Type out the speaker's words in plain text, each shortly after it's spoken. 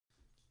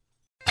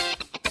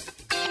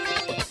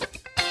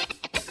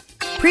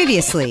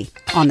Previously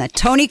on the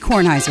Tony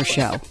Kornheiser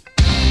Show.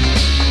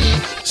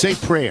 Say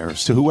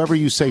prayers to whoever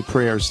you say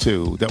prayers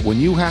to, that when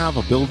you have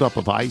a buildup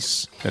of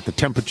ice, that the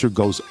temperature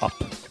goes up.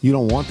 You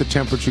don't want the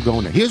temperature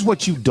going down. Here's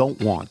what you don't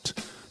want.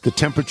 The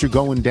temperature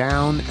going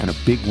down and a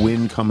big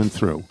wind coming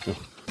through.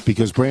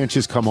 Because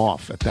branches come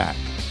off at that.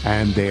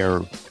 And they're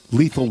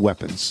lethal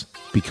weapons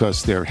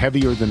because they're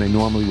heavier than they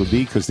normally would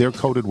be because they're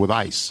coated with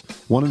ice.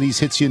 One of these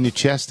hits you in your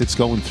chest, it's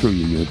going through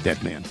you. You're a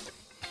dead man.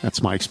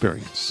 That's my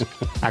experience.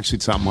 Actually,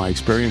 it's not my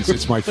experience.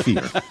 It's my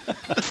fear.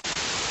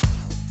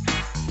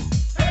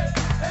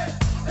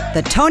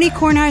 The Tony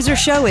Kornheiser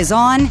Show is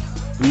on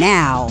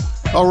now.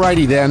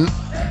 Alrighty then.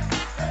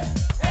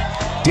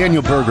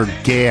 Daniel Berger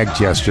gagged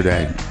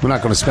yesterday. We're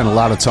not going to spend a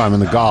lot of time in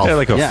the golf. Yeah,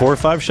 like a 4 or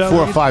 5 shot 4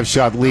 lead? or 5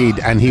 shot lead,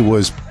 and he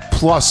was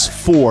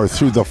 +4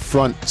 through the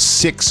front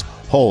 6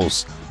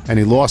 holes, and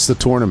he lost the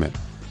tournament.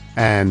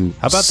 And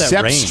how about that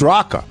Sepp rain?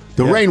 Straka.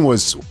 The rain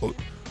was...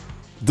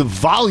 The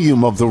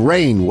volume of the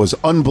rain was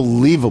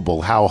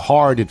unbelievable, how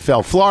hard it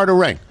fell. Florida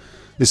rain.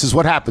 This is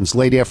what happens,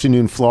 late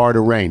afternoon Florida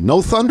rain.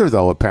 No thunder,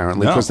 though,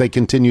 apparently, because they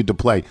continued to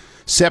play.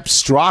 Sepp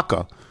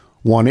Straka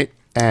won it,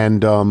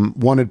 and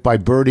won it by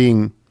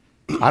birdieing,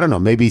 I don't know,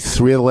 maybe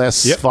 3 of the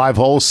last 5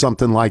 holes,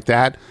 something like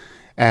that.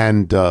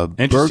 And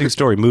interesting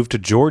story. Moved to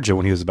Georgia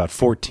when he was about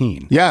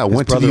 14. Yeah, His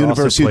went to the brother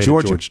University of also played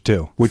Georgia, at Georgia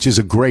too, which is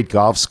a great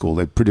golf school.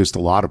 They produced a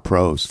lot of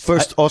pros.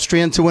 First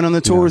Austrian to win on the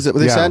tour, is that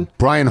what they said?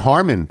 Brian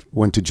Harmon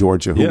went to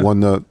Georgia, who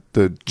won the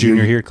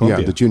junior here at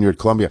Columbia. Yeah, the junior at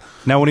Columbia.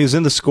 Now, when he was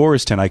in the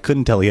scorer's tent, I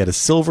couldn't tell. He had a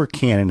silver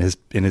can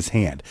in his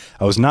hand.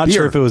 I was not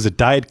sure if it was a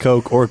Diet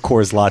Coke or a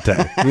Coors Latte.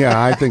 Yeah,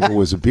 I think it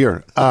was a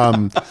beer.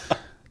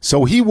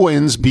 So he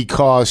wins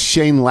because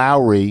Shane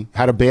Lowry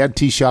had a bad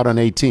tee shot on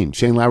 18.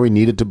 Shane Lowry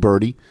needed to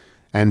birdie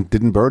and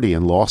didn't birdie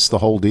and lost the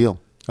whole deal.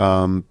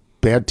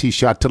 Bad tee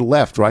shot to the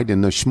left, right,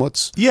 in the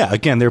schmutz. Yeah,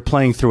 again, they're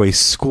playing through a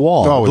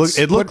squall. Oh,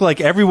 it looked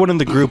like everyone in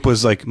the group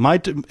was like, am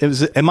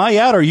I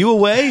out? Are you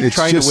away?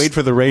 Trying to wait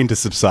for the rain to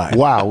subside.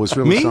 Wow, it was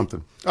really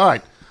something. All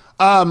right.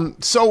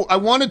 So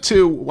I'm going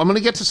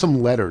to get to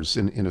some letters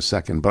in a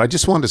second, but I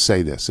just wanted to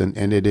say this,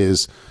 and it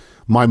is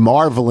my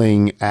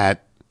marveling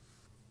at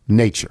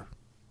nature.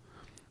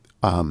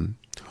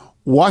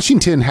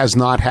 Washington has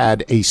not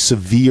had a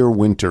severe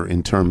winter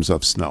in terms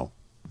of snow.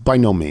 By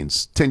no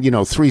means.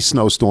 3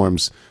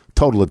 snowstorms,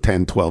 total of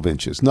 10, 12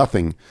 inches.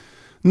 Nothing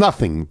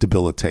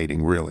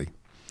debilitating, really.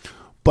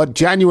 But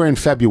January and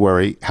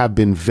February have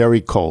been very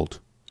cold.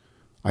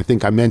 I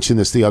think I mentioned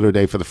this the other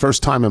day. For the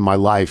first time in my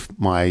life,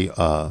 my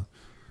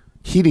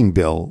heating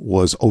bill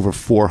was over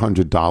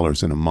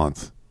 $400 in a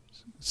month.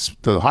 It's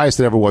the highest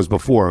it ever was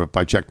before. If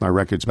I checked my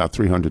records, about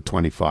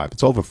 $325.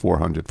 It's over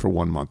 $400 for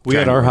 1 month. We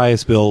had our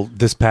highest bill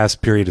this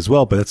past period as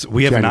well, but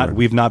we've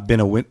not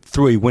been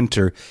through a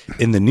winter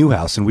in the new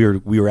house, and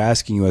we were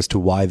asking you as to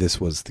why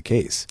this was the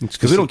case,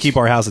 because we don't keep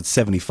our house at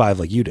 75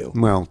 like you do.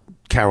 Well,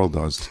 Carol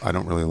does. I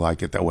don't really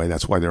like it that way.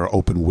 That's why there are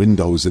open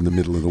windows in the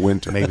middle of the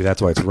winter. Maybe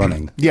that's why it's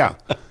running. Yeah.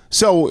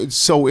 So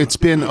it's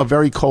been a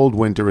very cold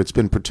winter. It's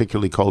been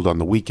particularly cold on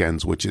the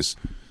weekends, which is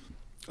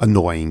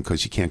annoying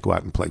because you can't go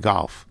out and play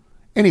golf.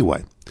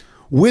 Anyway,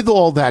 with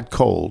all that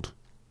cold,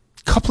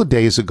 a couple of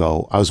days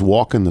ago, I was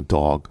walking the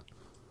dog,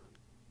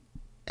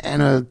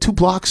 and 2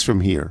 blocks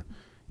from here,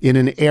 in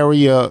an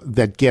area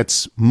that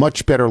gets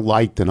much better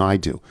light than I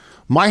do.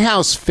 My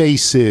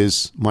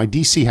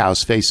DC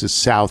house faces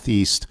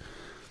southeast,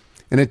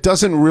 and it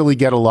doesn't really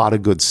get a lot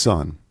of good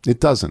sun. It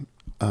doesn't.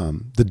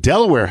 The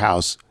Delaware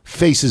house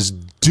faces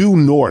due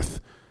north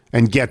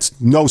and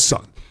gets no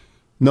sun.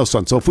 No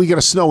sun. So if we get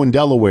a snow in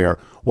Delaware,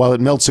 while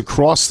it melts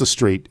across the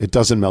street, it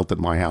doesn't melt at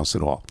my house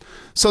at all.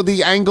 So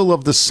the angle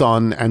of the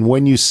sun and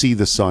when you see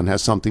the sun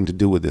has something to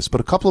do with this. But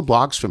a couple of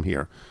blocks from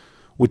here,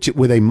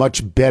 with a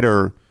much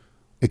better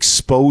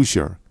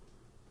exposure,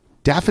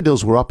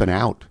 daffodils were up and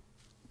out.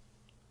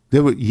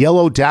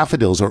 Yellow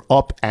daffodils are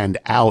up and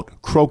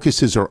out.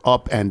 Crocuses are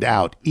up and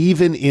out,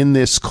 even in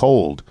this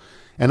cold.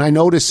 And I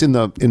notice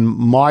in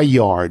my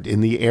yard,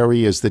 in the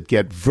areas that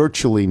get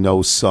virtually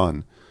no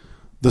sun,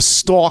 the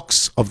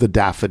stalks of the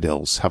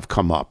daffodils have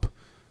come up.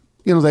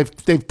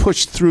 They've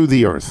pushed through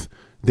the earth.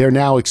 They're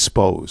now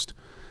exposed.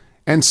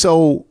 And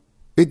so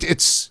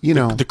it's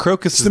the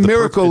crocus it's is the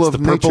miracle of the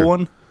purple nature.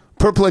 one?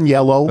 Purple and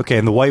yellow. Okay,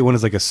 and the white one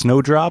is like a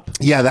snowdrop?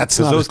 Yeah, that's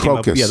not a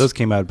crocus. Those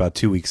came out about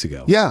 2 weeks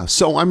ago. Yeah,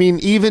 so I mean,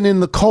 even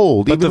in the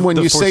cold, when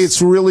you say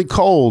it's really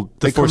cold,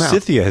 the they come out.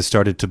 forsythia has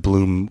started to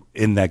bloom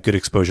in that good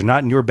exposure.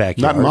 Not in your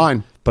backyard. Not in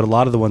mine. But a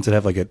lot of the ones that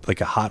have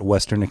like a hot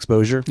western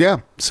exposure. Yeah,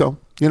 so,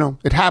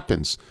 it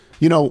happens.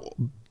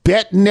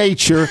 Bet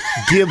nature,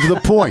 give the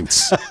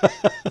points.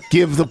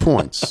 Give the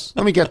points.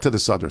 Let me get to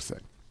this other thing.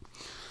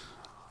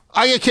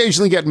 I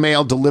occasionally get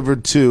mail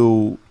delivered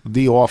to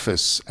the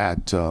office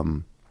at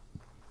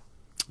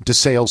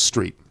DeSales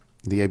Street,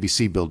 the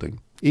ABC building,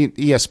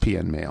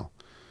 ESPN mail.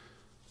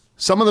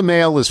 Some of the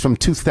mail is from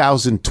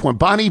 2020.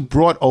 Bonnie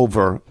brought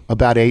over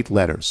about 8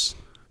 letters.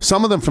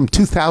 Some of them from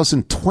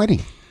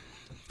 2020.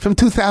 From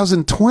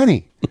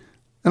 2020.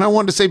 And I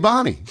wanted to say,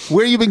 Bonnie,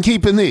 where you been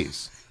keeping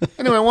these?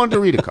 Anyway, I wanted to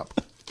read a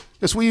couple.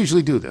 Yes, we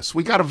usually do this.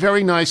 We got a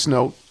very nice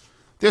note.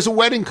 There's a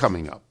wedding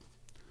coming up.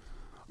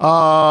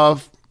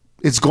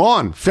 It's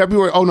gone.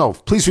 February. Oh, no.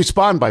 Please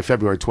respond by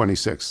February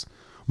 26th.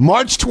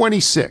 March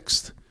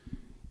 26th.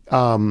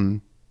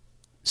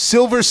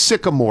 Silver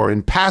Sycamore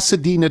in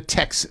Pasadena,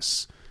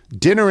 Texas.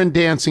 Dinner and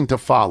dancing to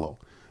follow.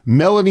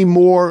 Melanie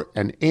Moore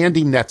and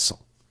Andy Netzel.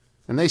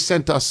 And they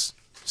sent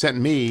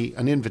me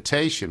an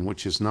invitation,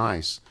 which is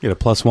nice. Get a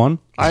 +1?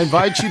 I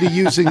invite you to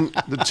using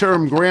the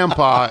term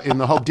grandpa in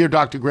the hope, dear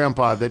Dr.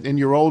 Grandpa, that in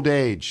your old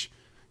age,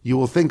 you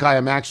will think I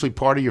am actually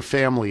part of your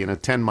family and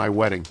attend my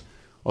wedding.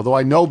 Although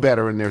I know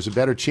better and there's a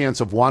better chance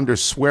of Wander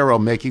Suero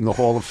making the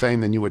Hall of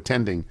Fame than you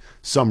attending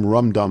some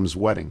rum-dum's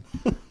wedding.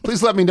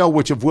 Please let me know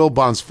which of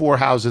Wilbon's 4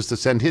 houses to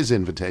send his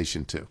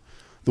invitation to.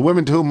 The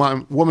woman to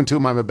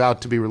whom I'm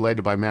about to be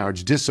related by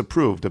marriage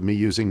disapproved of me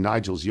using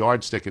Nigel's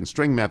yardstick and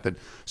string method,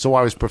 so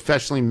I was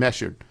professionally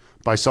measured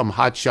by some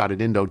hotshot at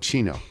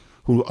Indochino,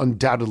 who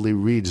undoubtedly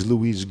reads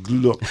Louise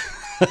Gluck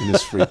in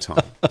his free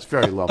time. It's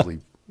very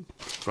lovely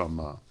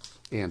from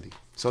Andy.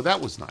 So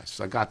that was nice.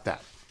 I got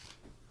that.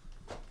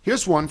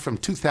 Here's one from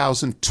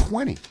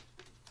 2020.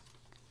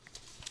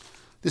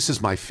 This is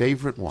my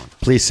favorite one.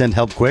 Please send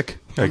help quick.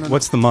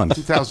 What's the month?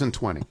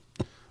 2020.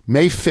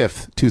 May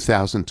 5th,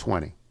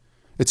 2020.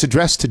 It's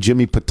addressed to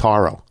Jimmy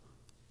Pitaro.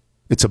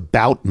 It's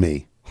about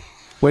me.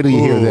 Wait till you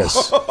hear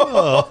this.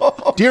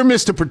 Dear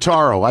Mr.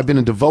 Pitaro, I've been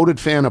a devoted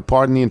fan of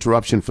Pardon the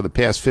Interruption for the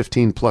past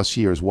 15 plus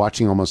years,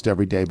 watching almost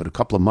every day, but a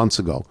couple of months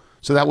ago,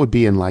 so that would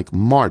be in like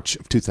March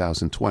of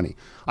 2020,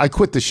 I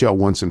quit the show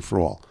once and for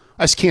all.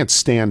 I just can't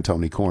stand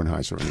Tony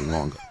Kornheiser any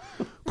longer.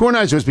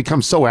 Kornheiser has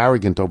become so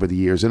arrogant over the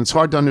years, and it's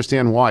hard to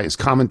understand why. His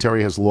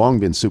commentary has long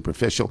been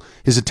superficial.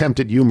 His attempt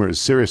at humor is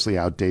seriously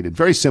outdated.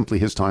 Very simply,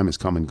 his time has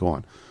come and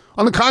gone.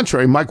 On the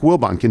contrary, Mike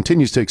Wilbon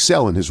continues to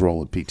excel in his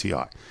role at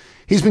PTI.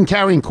 He's been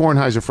carrying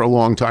Kornheiser for a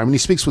long time, and he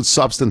speaks with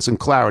substance and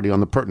clarity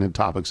on the pertinent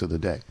topics of the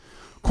day.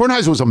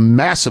 Kornheiser was a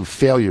massive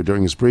failure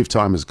during his brief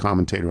time as a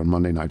commentator on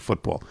Monday Night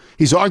Football.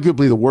 He's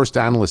arguably the worst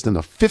analyst in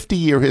the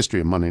 50-year history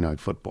of Monday Night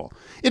Football.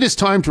 It is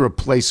time to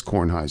replace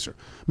Kornheiser.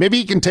 Maybe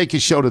he can take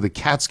his show to the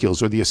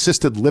Catskills or the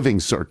assisted living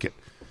circuit.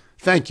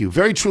 Thank you.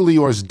 Very truly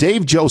yours,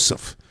 Dave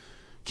Joseph,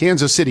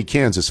 Kansas City,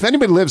 Kansas. If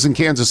anybody lives in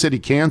Kansas City,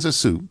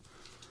 Kansas,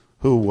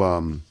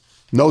 who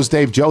knows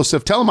Dave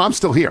Joseph, tell him I'm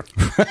still here.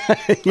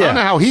 I don't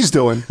know how he's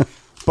doing,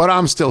 but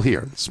I'm still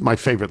here. It's my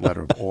favorite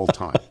letter of all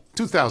time.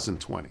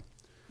 2020.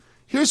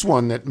 Here's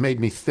one that made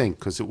me think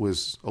because it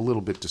was a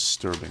little bit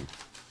disturbing.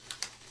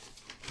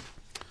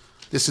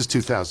 This is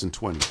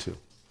 2022.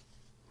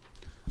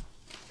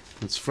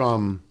 It's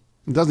from,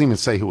 it doesn't even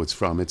say who it's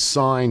from. It's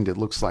signed, it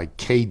looks like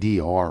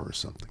KDR or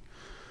something.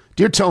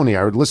 Dear Tony,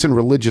 I would listen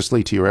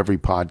religiously to your every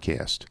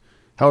podcast.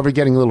 However,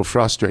 getting a little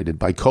frustrated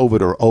by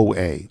COVID or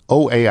OA.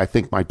 OA, I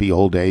think, might be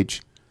old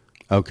age.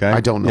 Okay.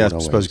 I don't know what OA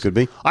I suppose is. it could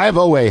be. I have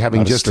OA having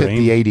Not a just hit strain.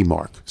 the 80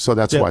 mark, so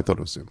that's why I thought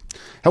it was him.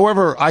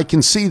 However, I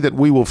can see that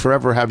we will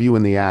forever have you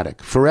in the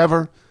attic.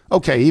 Forever?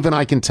 Okay, even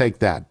I can take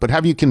that. But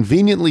have you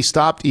conveniently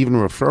stopped even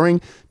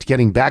referring to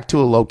getting back to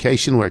a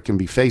location where it can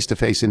be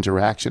face-to-face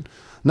interaction?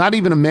 Not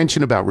even a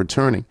mention about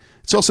returning.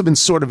 It's also been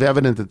sort of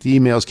evident that the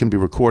emails can be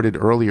recorded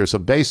earlier, so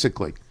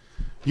basically,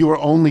 you are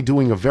only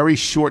doing a very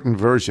shortened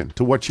version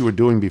to what you were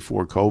doing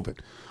before COVID.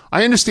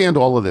 I understand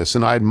all of this,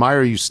 and I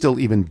admire you still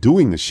even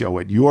doing the show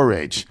at your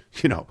age,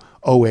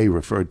 OA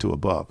referred to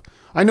above.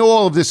 I know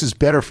all of this is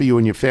better for you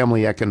and your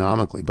family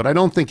economically, but I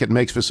don't think it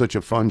makes for such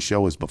a fun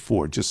show as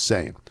before, just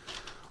saying.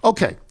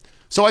 Okay,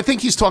 so I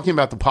think he's talking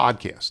about the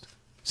podcast,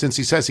 since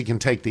he says he can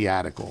take the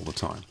attic all the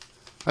time.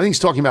 I think he's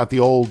talking about the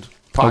old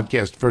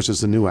podcast versus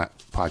the new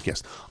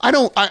podcast.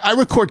 I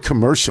record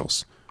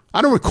commercials.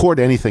 I don't record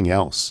anything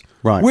else.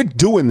 Right. We're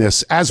doing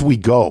this as we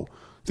go.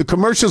 The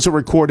commercials are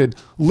recorded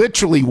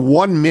literally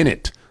 1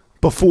 minute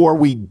before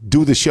we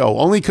do the show,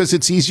 only because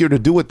it's easier to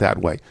do it that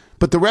way.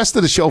 But the rest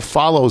of the show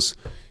follows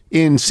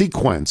in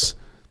sequence.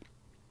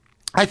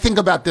 I think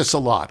about this a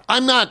lot.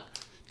 I'm not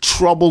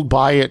troubled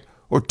by it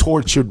or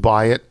tortured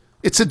by it.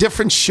 It's a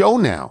different show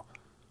now.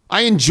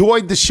 I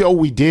enjoyed the show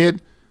we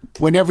did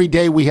when every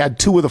day we had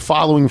 2 of the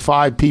following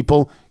 5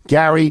 people,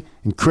 Gary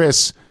and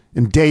Chris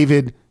and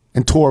David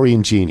and Tori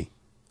and Jeannie.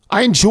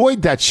 I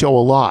enjoyed that show a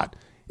lot.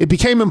 It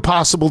became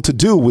impossible to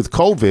do with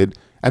COVID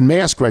and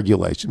mask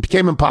regulation. It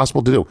became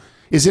impossible to do.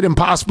 Is it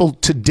impossible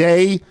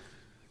today?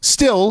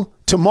 Still,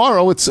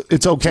 tomorrow it's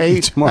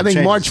okay. Tomorrow I think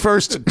changes. March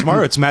 1st.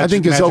 Tomorrow it's I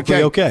think it's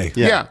magically okay. okay.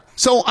 Yeah.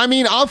 So, I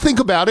mean, I'll think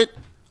about it.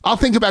 I'll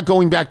think about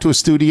going back to a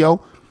studio.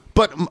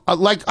 But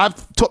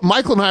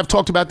Michael and I have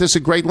talked about this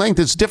at great length.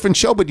 It's a different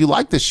show, but you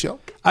like this show.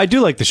 I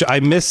do like the show. I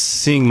miss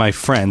seeing my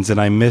friends, and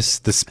I miss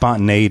the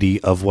spontaneity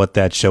of what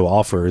that show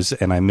offers,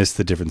 and I miss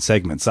the different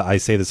segments. I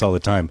say this all the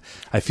time.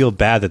 I feel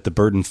bad that the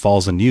burden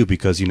falls on you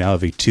because you now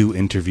have a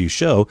 2-interview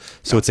show,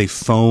 so it's a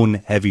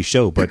phone-heavy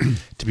show. But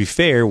to be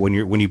fair, when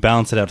you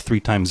balance it out 3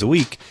 times a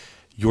week,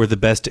 you're the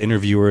best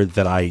interviewer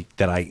that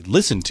I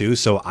listen to.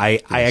 So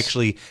I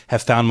actually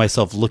have found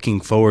myself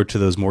looking forward to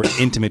those more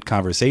intimate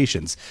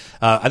conversations.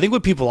 I think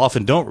what people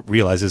often don't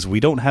realize is we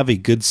don't have a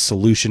good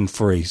solution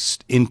for a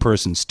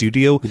in-person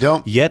studio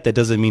yet. That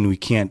doesn't mean we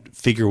can't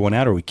figure one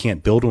out or we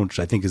can't build one, which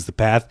I think is the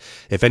path.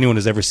 If anyone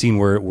has ever seen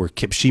where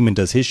Kip Sheeman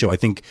does his show, I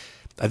think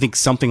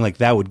something like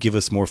that would give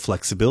us more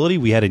flexibility.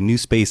 We had a new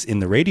space in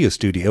the radio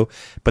studio,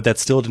 but that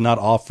still did not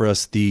offer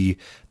us the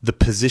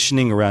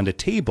positioning around a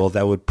table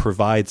that would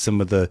provide some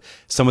of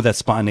that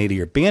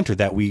spontaneity or banter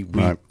that we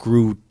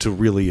grew to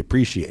really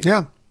appreciate.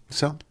 Yeah.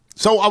 So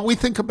we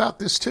think about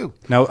this too.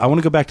 Now I want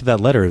to go back to that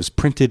letter. It was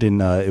printed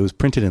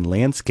in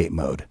landscape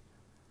mode.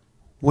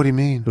 What do you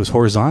mean? It was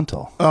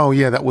horizontal. Oh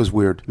yeah, that was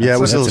weird. Yeah, it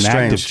was a little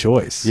strange. Active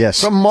choice.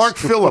 Yes. From Mark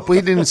Phillip. We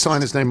didn't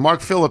sign his name.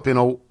 Mark Phillip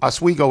in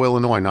Oswego,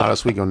 Illinois, not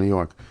Oswego, New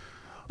York.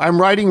 I'm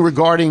writing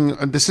regarding,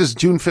 this is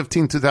June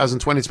 15,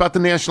 2020. It's about the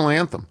national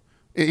anthem.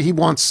 He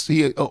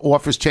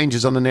offers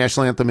changes on the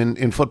national anthem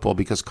in football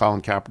because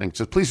Colin Kaepernick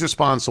says, please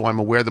respond so I'm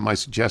aware that my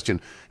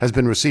suggestion has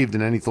been received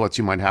and any thoughts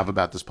you might have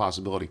about this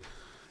possibility.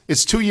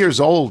 It's 2 years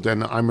old,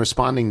 and I'm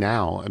responding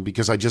now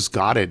because I just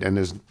got it, and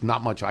there's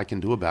not much I can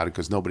do about it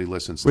because nobody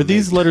listens to me. Were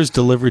these letters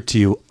delivered to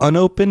you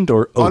unopened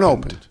or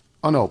opened?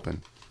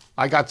 Unopened.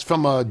 I got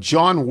from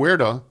John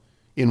Huerta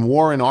in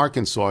Warren,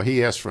 Arkansas.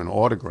 He asked for an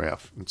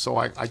autograph, and so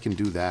I can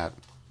do that.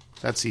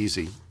 That's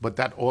easy. But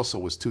that also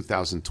was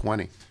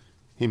 2020.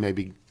 He may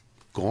be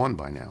gone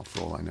by now,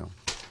 for all I know.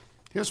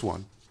 Here's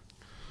one.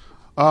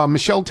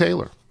 Michelle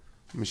Taylor.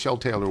 Michelle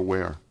Taylor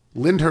Ware.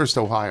 Lyndhurst,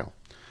 Ohio.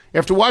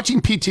 After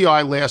watching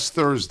PTI last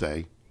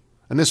Thursday,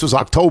 and this was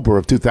October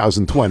of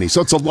 2020, so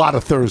it's a lot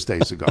of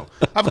Thursdays ago,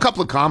 I have a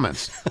couple of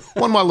comments.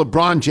 One, while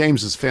LeBron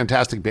James is a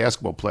fantastic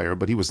basketball player,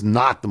 but he was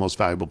not the most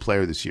valuable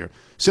player this year.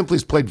 Simply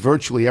has played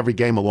virtually every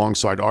game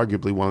alongside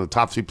arguably one of the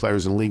top 3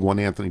 players in the league, one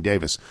Anthony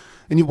Davis.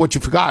 And what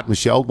you forgot,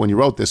 Michelle, when you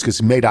wrote this,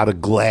 because made out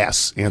of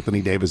glass,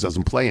 Anthony Davis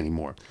doesn't play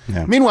anymore.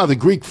 Yeah. Meanwhile, the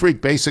Greek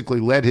Freak basically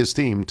led his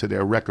team to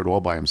their record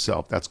all by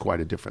himself. That's quite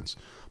a difference.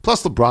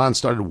 Plus, LeBron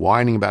started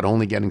whining about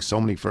only getting so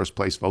many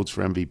first-place votes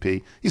for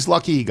MVP. He's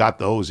lucky he got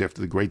those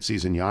after the great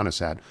season Giannis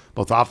had,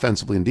 both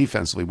offensively and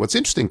defensively. What's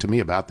interesting to me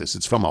about this,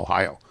 it's from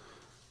Ohio,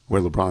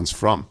 where LeBron's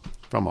from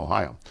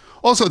Ohio.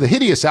 Also, the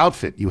hideous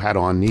outfit you had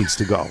on needs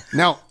to go.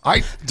 Now,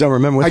 I don't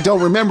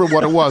remember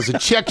what it was. A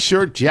check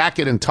shirt,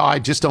 jacket, and tie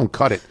just don't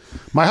cut it.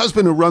 My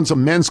husband, who runs a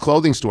men's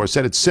clothing store,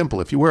 said it's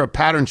simple. If you wear a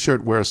patterned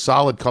shirt, wear a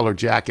solid color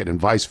jacket, and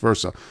vice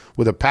versa.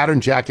 With a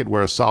patterned jacket,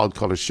 wear a solid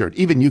color shirt.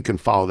 Even you can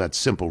follow that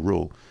simple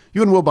rule.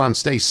 You and Wilbon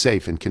stay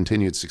safe and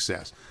continued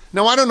success.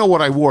 Now, I don't know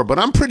what I wore, but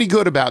I'm pretty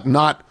good about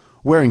not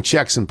wearing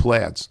checks and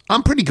plaids.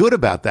 I'm pretty good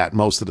about that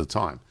most of the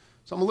time.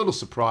 So I'm a little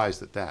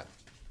surprised at that.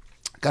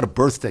 Got a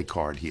birthday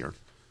card here.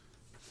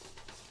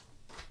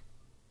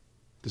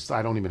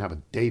 I don't even have a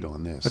date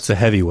on this. That's a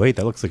heavy weight.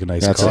 That looks like a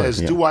nice card. It says,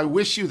 do I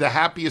wish you the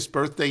happiest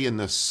birthday in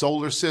the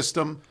solar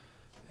system?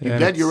 You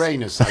bet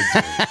Uranus I do.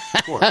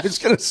 Of course. I was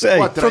going to say.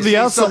 What, from the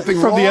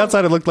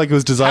outside, it looked like it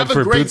was designed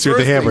for Bootsy or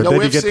the Hammer. No then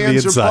you ifs, get to the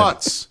ands, inside. or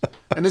buts.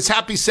 And it's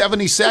happy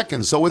 70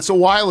 seconds, so it's a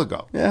while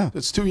ago. Yeah.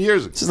 It's 2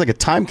 years ago. This is like a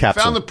time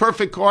capsule. Found the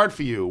perfect card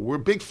for you. We're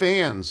big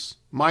fans,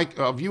 Mike,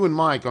 of you and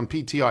Mike on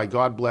PTI.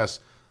 God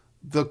bless.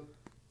 The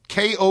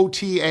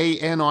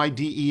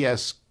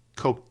Kotanides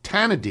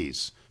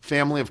Cotanides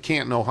family of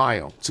Canton,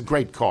 Ohio. It's a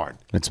great card.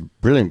 It's a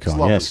brilliant card,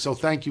 yes. So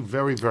thank you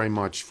very, very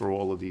much for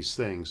all of these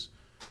things.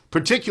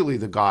 Particularly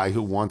the guy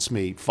who wants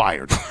me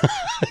fired.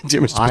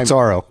 Jimmy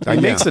Spataro. He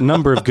makes a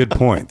number of good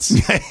points.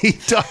 Yeah, he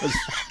does.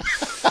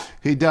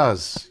 He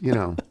does, you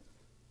know.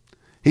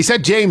 He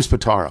said James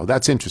Spataro.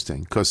 That's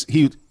interesting because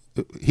he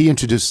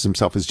introduces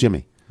himself as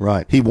Jimmy.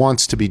 Right. He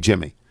wants to be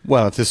Jimmy.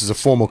 Well, if this is a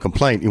formal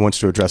complaint, he wants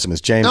to address him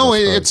as James. No,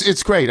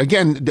 it's great.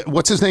 Again,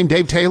 what's his name?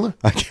 Dave Taylor?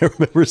 I can't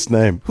remember his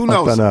name. Who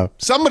knows? I don't know.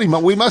 Somebody.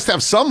 We must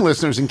have some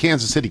listeners in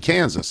Kansas City,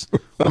 Kansas.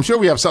 I'm sure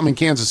we have some in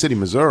Kansas City,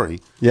 Missouri.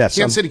 Yes.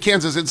 Kansas City,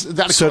 Kansas. Is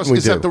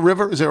that the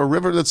river? Is there a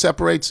river that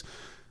separates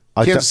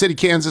Kansas City,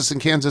 Kansas, and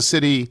Kansas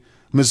City,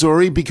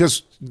 Missouri?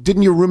 Because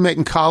didn't your roommate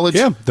in college?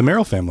 Yeah, the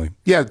Merrill family.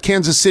 Yeah,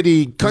 Kansas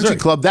City Country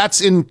Club.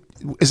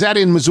 Is that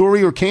in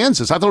Missouri or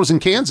Kansas? I thought it was in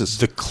Kansas.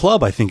 The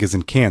club, I think, is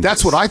in Kansas.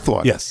 That's what I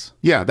thought. Yes.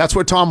 Yeah, that's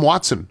where Tom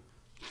Watson.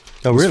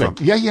 Oh, really? From.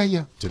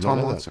 Yeah.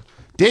 Tom Watson.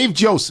 Dave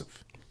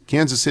Joseph,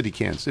 Kansas City,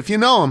 Kansas. If you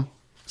know him,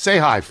 say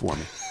hi for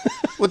me.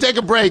 We'll take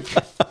a break.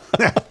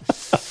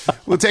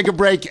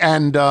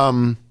 And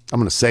I'm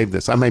going to save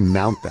this. I may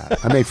mount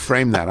that. I may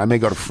frame that. I may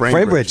go to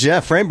Framebridge.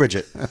 Yeah, Framebridge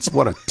it. That's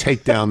what a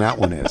takedown that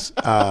one is.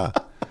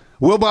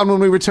 Wilbon,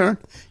 when we return?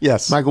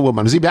 Yes. Michael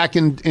Wilbon. Is he back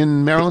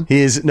in Maryland?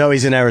 He's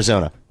in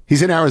Arizona.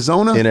 He's in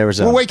Arizona? In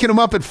Arizona. We're waking him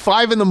up at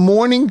 5 in the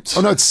morning?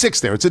 Oh, no, it's 6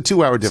 there. It's a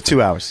 2-hour difference. 2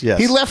 hours, yes.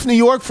 He left New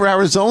York for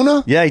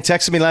Arizona? Yeah, he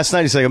texted me last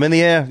night. He's like, I'm in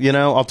the air.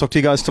 I'll talk to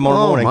you guys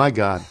tomorrow morning. Oh, my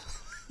God.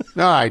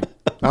 All right.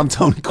 I'm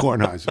Tony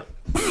Kornheiser.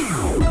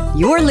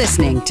 You're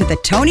listening to The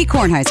Tony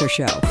Kornheiser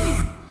Show.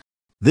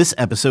 This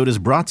episode is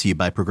brought to you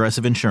by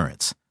Progressive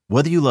Insurance.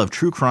 Whether you love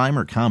true crime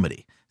or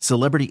comedy,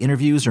 celebrity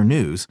interviews or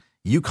news,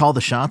 you call the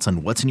shots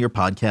on what's in your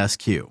podcast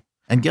queue.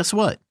 And guess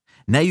what?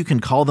 Now you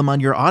can call them on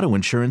your auto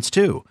insurance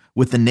too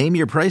with the Name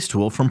Your Price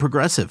tool from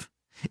Progressive.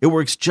 It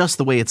works just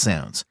the way it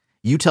sounds.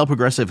 You tell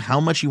Progressive how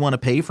much you want to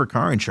pay for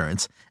car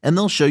insurance, and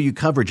they'll show you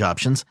coverage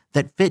options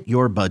that fit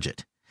your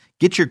budget.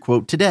 Get your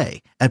quote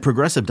today at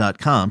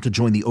Progressive.com to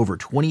join the over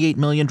 28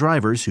 million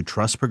drivers who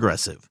trust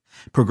Progressive.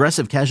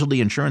 Progressive Casualty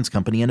Insurance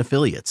Company and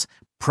Affiliates.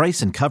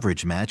 Price and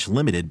coverage match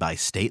limited by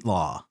state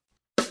law.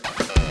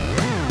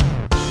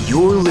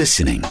 You're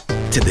listening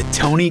to the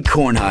Tony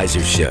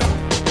Kornheiser Show.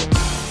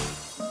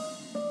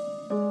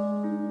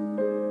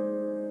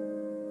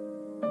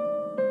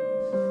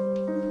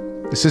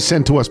 This is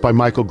sent to us by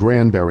Michael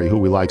Granberry, who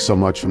we like so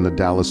much from the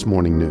Dallas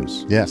Morning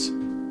News. Yes.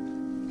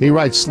 He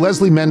writes,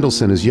 Leslie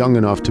Mendelson is young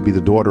enough to be the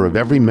daughter of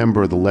every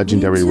member of the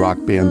legendary rock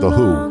band The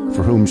Who,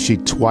 for whom she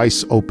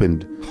twice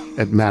opened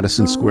at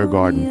Madison Square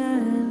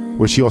Garden,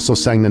 where she also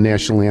sang the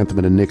national anthem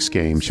at a Knicks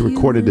game. She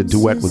recorded a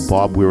duet with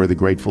Bob Weir of the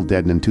Grateful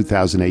Dead, and in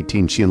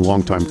 2018, she and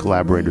longtime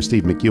collaborator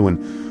Steve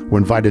McEwen were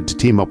invited to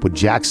team up with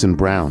Jackson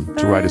Browne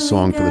to write a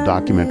song for the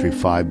documentary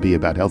 5B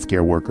about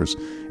healthcare workers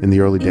in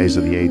the early days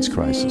of the AIDS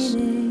crisis.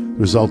 The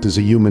result is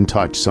A Human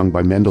Touch, sung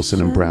by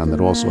Mendelson and Brown,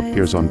 that also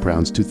appears on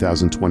Brown's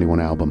 2021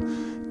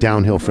 album,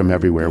 Downhill from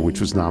Everywhere, which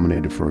was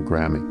nominated for a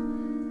Grammy.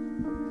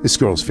 This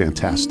girl's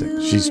fantastic.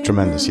 She's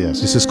tremendous, yes.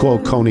 This is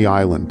called Coney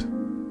Island.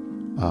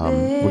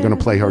 We're going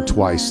to play her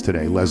twice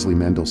today, Leslie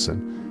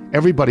Mendelson.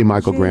 Everybody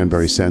Michael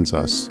Granberry sends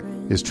us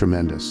is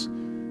tremendous.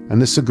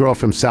 And this is a girl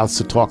from South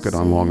Setauket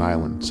on Long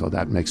Island, so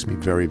that makes me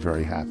very,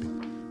 very happy.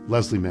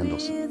 Leslie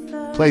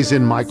Mendelson. Plays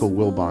in Michael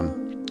Wilbon.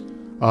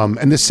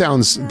 And this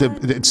sounds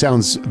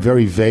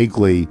very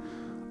vaguely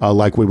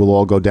like We Will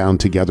All Go Down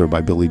Together by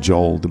Billy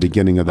Joel, the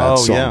beginning of that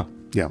song.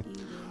 Yeah.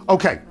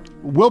 Okay.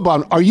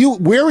 Wilbon,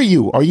 where are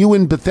you? Are you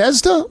in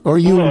Bethesda? Or are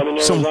you I'm in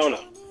Arizona.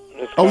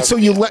 So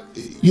you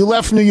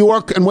left New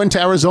York and went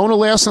to Arizona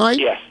last night?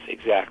 Yes,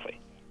 exactly.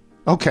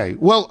 Okay.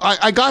 Well,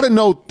 I got a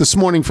note this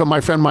morning from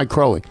my friend Mike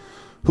Crowley,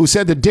 who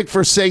said that Dick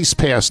Versace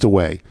passed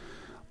away.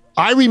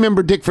 I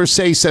remember Dick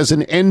Versace as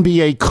an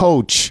NBA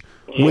coach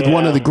with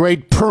one of the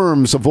great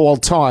perms of all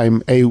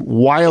time, a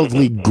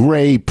wildly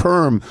gray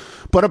perm.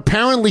 But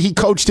apparently he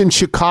coached in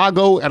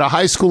Chicago at a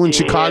high school in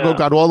Chicago,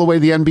 got all the way to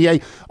the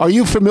NBA. Are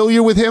you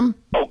familiar with him?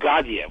 Oh,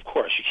 God, yeah, of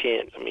course you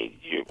can. I mean,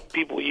 you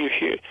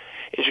hear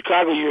in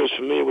Chicago, you're as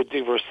familiar with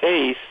Dick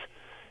Versace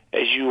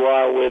as you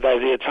are with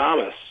Isaiah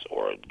Thomas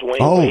or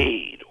Dwayne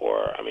Wade,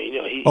 or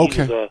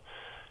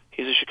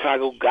he's a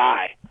Chicago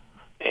guy,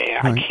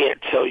 and I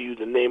can't tell you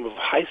the name of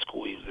high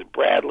school. He was at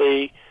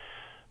Bradley,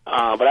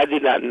 but I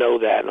did not know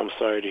that, and I'm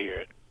sorry to hear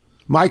it.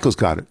 Michael's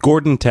got it.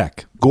 Gordon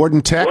Tech.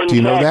 Gordon Tech, do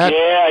you know that?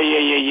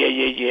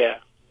 Yeah.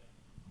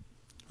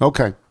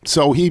 Okay,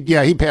 so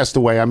he passed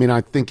away. I mean, I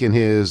think in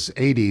his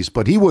 80s,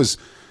 but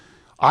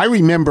I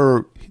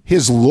remember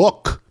his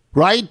look,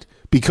 right?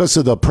 Because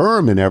of the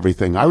perm and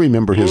everything. I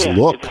remember his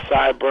look. The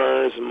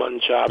sideburns and mutton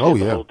chops, the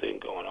whole thing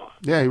going on.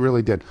 Yeah, he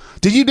really did.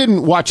 You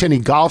didn't watch any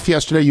golf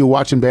yesterday? You were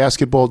watching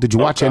basketball. Did you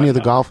watch any of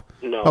the golf?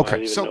 No, okay, I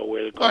didn't even know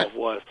where the golf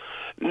was.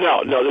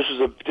 No, this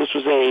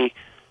was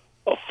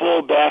a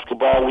full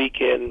basketball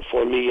weekend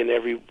for me in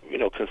every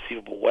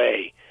conceivable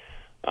way,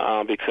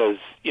 because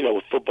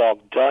with football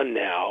done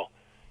now,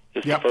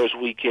 it's the first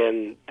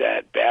weekend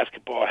that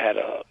basketball had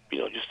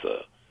just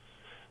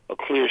a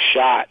clear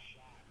shot.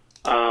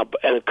 And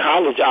in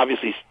college,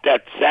 obviously,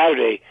 that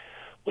Saturday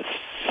with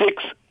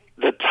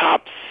the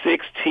top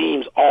 6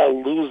 teams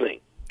all losing.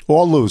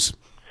 All lose.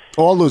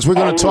 We're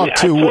going to talk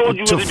to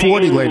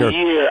 40 later. Of the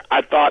year,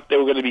 I thought there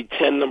were going to be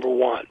 10 number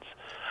ones.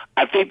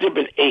 I think there have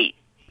been 8.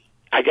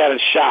 I got a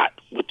shot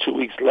with 2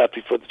 weeks left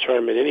before the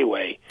tournament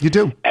anyway. You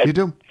do. At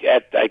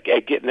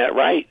getting that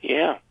right,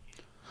 yeah.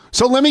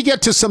 So let me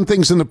get to some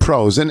things in the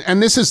pros. And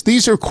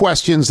these are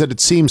questions that it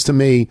seems to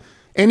me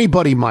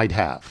anybody might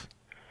have.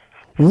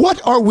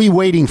 What are we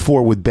waiting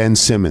for with Ben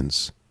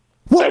Simmons?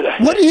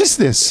 What is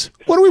this?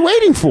 What are we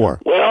waiting for?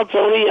 Well,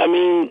 Tony, I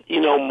mean,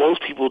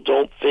 most people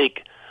don't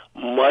think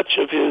much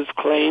of his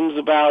claims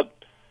about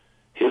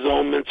his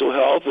own mental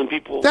health, and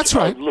people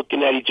are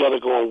looking at each other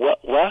going, what,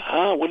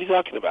 huh? What are you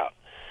talking about?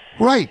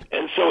 Right.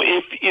 And so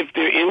if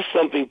there is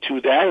something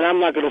to that, and I'm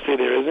not going to say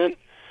there isn't,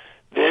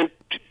 then,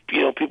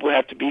 people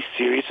have to be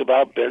serious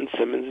about Ben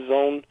Simmons'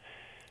 own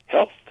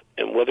health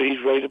and whether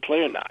he's ready to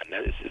play or not.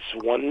 Now,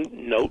 it's one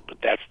note, but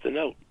that's the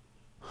note.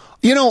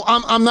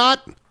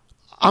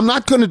 I'm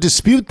not going to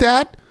dispute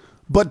that,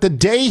 but the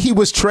day he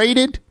was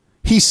traded,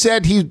 he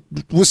said he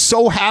was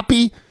so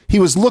happy. He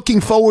was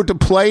looking forward to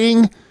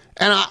playing.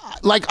 And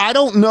I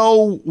don't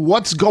know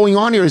what's going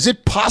on here. Is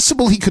it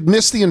possible he could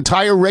miss the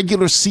entire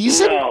regular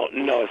season? No,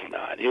 it's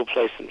not. He'll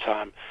play some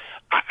time.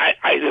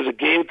 There's a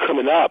game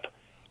coming up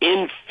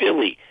in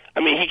Philly. I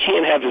mean, he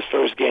can't have his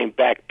first game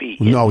backbeat.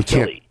 No, he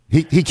can't.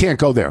 He can't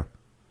go there.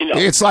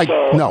 It's like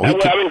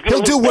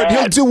he'll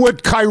do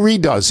what Kyrie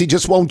does. He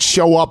just won't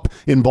show up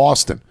in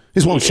Boston. He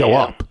just won't show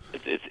up.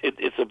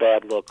 It's a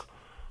bad look.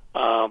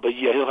 But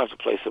he'll have to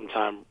play some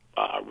time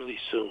really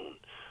soon.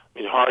 I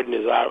mean, Harden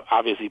is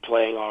obviously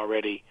playing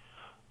already,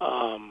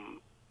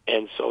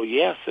 and so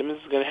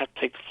Simmons is going to have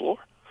to take the floor.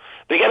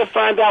 They got to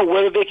find out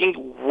what they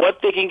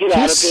can get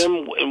out of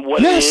him and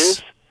what it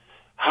is.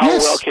 How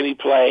well can he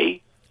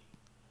play?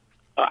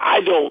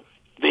 I don't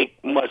think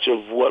much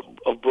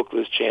of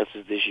Brooklyn's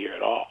chances this year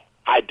at all.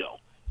 I don't.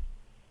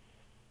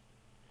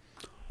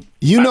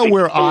 You know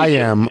where I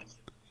am.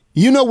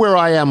 You know where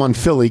I am on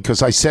Philly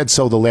because I said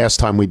so the last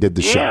time we did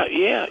the show.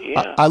 Yeah.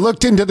 I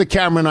looked into the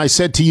camera and I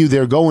said to you,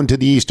 they're going to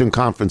the Eastern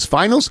Conference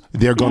Finals.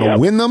 They're going to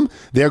win them.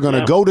 They're going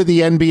to go to the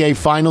NBA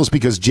Finals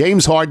because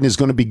James Harden is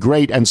going to be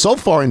great. And so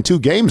far in 2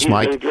 games,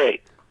 Mike, been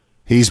great.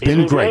 He's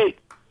been great.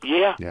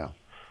 Yeah.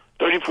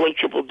 30-point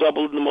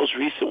triple-double in the most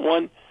recent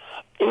one.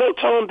 You know,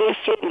 Tom, they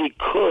certainly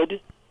could.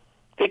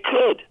 They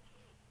could.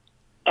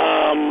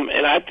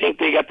 And I think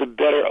they got the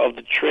better of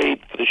the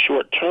trade for the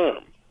short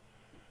term.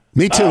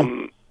 Me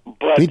too.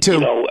 But, Me too. You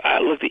know,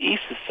 look, the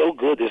East is so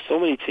good. There's so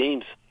many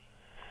teams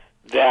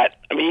that,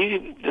 I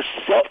mean, the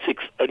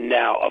Celtics are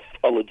now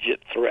a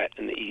legit threat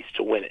in the East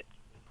to win it.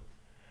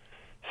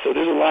 So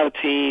there's a lot of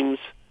teams.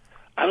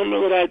 I don't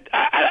know that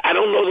I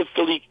don't know that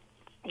Philly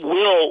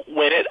will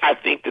win it. I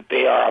think that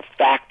they are a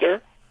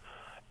factor.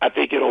 I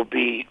think it'll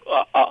be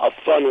a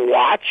fun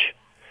watch.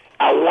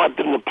 I want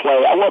them to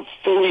play. I want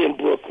Philly and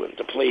Brooklyn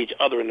to play each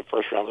other in the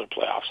first round of the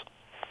playoffs.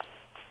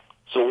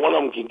 So one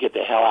of them can get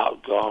the hell out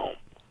and go home.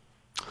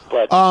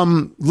 But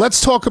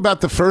let's talk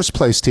about the first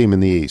place team in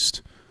the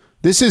East.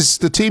 This is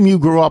the team you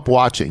grew up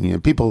watching. You know,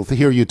 people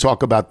hear you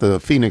talk about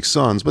the Phoenix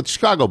Suns, but the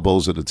Chicago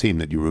Bulls are the team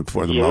that you root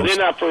for the most. They're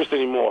not first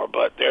anymore,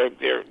 but they're.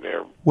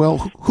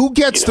 Well, who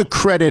gets the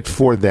credit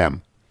for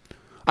them?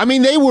 I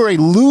mean, they were a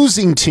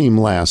losing team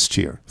last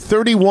year.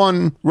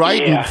 31,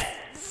 right? Yeah.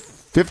 And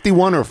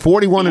 51 or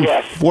 41 and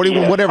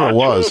 41, whatever it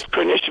was.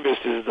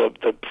 Karnisovas is the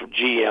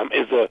GM,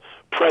 is the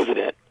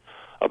president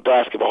of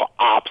basketball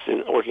ops,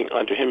 and working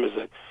under him is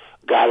a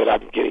guy that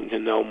I'm getting to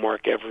know,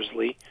 Mark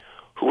Eversley,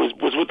 who was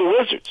with the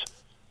Wizards.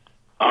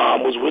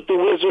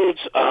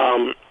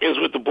 Is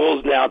with the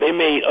Bulls now. They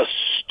made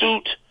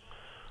astute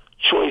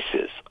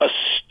choices.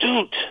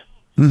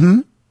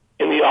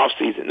 In the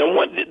offseason.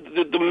 Now,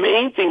 the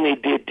main thing they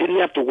didn't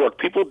have to work.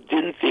 People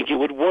didn't think it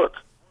would work.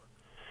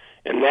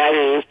 And that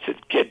is to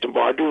get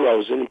DeMar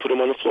DeRozan and put him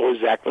on the floor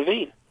with Zach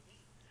LaVine.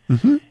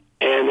 Mm-hmm.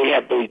 And they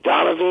have Billy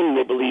Donovan, and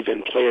they believe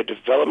in player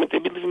development. They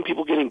believe in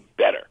people getting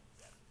better,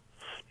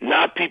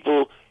 not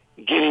people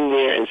getting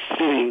there and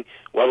sitting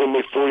while they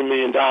make $40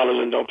 million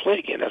and don't play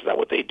again. That's not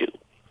what they do.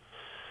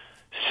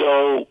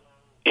 So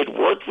it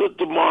worked with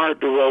DeMar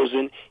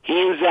DeRozan.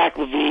 He and Zach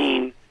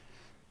LaVine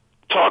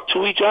talked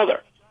to each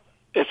other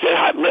and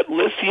said,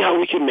 let's see how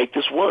we can make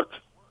this work.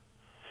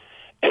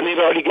 And they've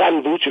already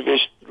gotten Vucevic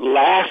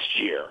last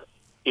year,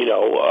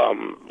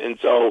 and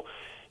so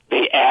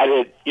they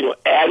adding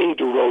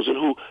DeRozan,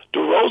 who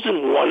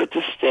DeRozan wanted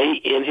to stay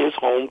in his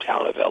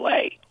hometown of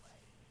L.A.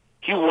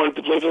 He wanted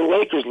to play for the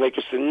Lakers.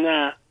 Lakers said,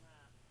 nah,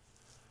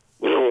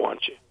 we don't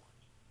want you.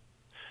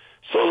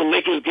 So the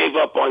Lakers gave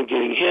up on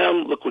getting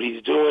him. Look what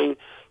he's doing.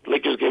 The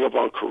Lakers gave up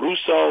on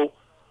Caruso,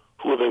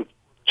 who have been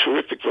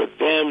terrific for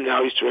them.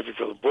 Now he's terrific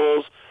for the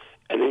Bulls.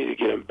 And they need to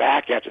get him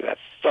back after that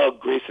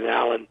thug, Grayson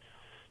Allen,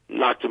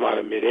 knocked him out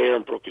of midair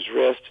and broke his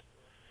wrist.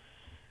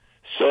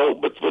 So,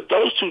 but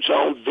those two,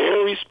 Tom,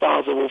 very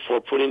responsible for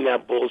putting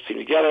that Bulls team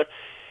together,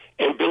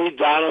 and Billy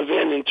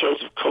Donovan in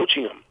terms of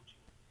coaching them.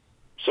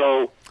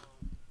 So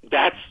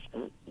that's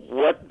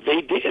what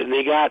they did, and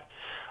they got.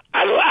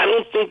 I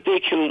don't think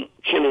they can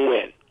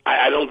win.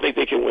 I don't think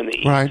they can win the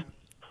East. Right.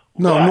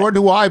 No, nor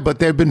do I. But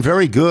they've been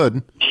very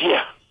good.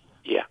 Yeah.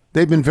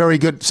 They've been very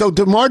good. So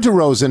DeMar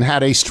DeRozan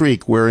had a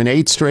streak where in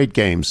 8 straight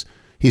games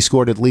he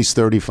scored at least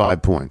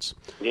 35 points.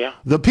 Yeah.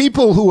 The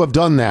people who have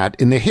done that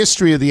in the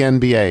history of the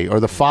NBA are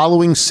the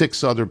following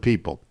 6 other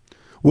people.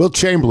 Wilt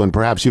Chamberlain,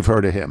 perhaps you've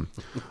heard of him.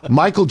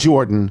 Michael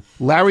Jordan,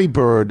 Larry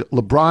Bird,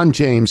 LeBron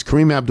James,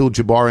 Kareem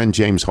Abdul-Jabbar, and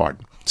James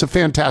Harden. It's a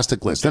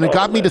fantastic list. And it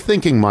got me to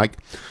thinking, Mike,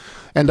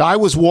 and I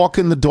was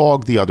walking the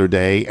dog the other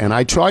day, and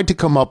I tried to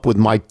come up with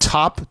my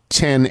top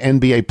 10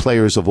 NBA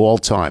players of all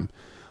time.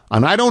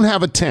 And I don't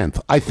have a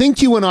 10th. I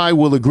think you and I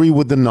will agree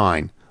with the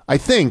 9. I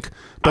think,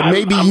 but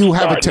maybe you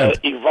have a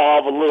 10th. To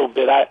evolve a little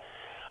bit. I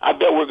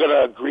bet we're going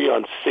to agree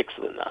on 6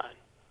 of the 9.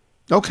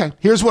 Okay,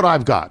 here's what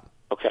I've got.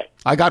 Okay.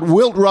 I got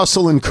Wilt,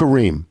 Russell, and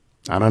Kareem.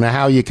 I don't know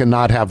how you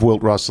cannot have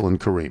Wilt, Russell, and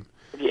Kareem.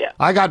 Yeah.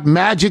 I got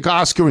Magic,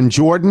 Oscar, and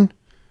Jordan.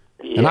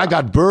 Yeah. And I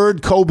got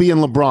Bird, Kobe,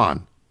 and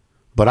LeBron.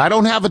 But I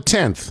don't have a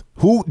 10th.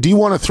 Who do you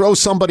want to throw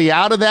somebody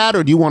out of that,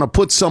 or do you want to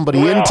put somebody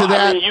into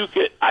that?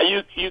 I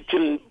mean, you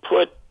can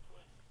put.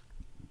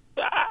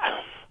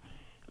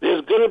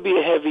 There's going to be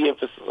a heavy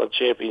emphasis on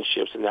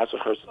championships, and that's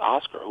what hurts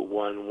Oscar, who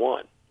won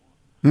one.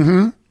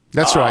 Mm-hmm.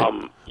 That's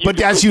right.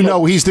 But as you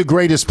know, he's the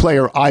greatest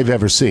player I've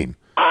ever seen.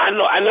 I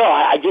know.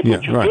 I get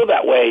that you feel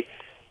that way,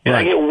 and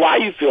I get why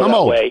you feel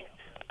that way.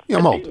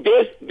 I'm old.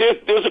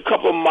 There's a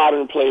couple of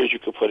modern players you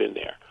could put in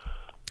there.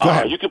 Go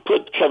ahead. You could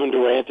put Kevin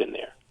Durant in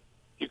there.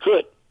 You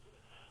could.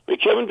 But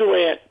Kevin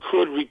Durant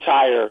could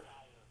retire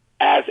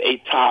as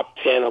a top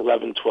 10,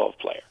 11, 12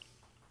 player.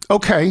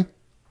 Okay.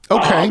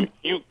 Okay.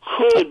 You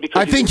could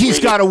because I think he's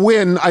got to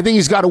win. I think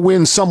he's got to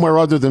win somewhere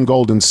other than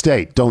Golden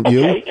State, don't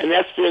you? Okay, and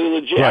that's fairly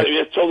legit. Right. I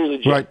mean, that's totally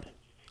legit. Right.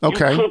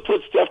 Okay. You could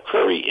put Steph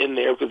Curry in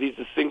there because he's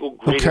the single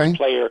greatest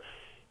player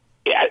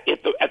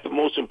at the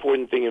most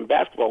important thing in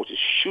basketball, which is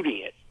shooting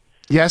it.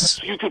 Yes.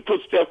 So you could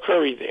put Steph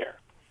Curry there.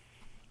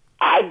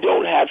 I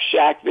don't have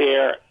Shaq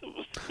there.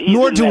 He's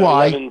Nor in do that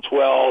I. 11,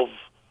 12.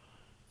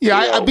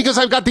 Yeah, because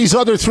I've got these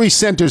other three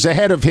centers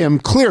ahead of him,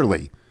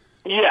 clearly.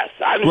 Yes,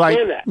 I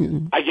understand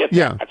that. I get that.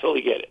 Yeah. I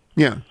totally get it.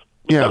 Yeah.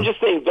 But Yeah. I'm just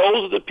saying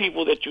those are the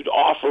people that you'd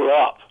offer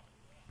up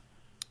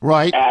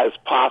Right. as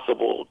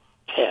possible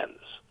tens.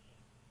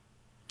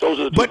 Those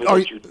are the But people are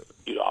that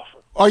you'd offer.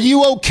 Are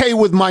you okay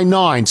with my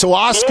 9? So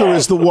Oscar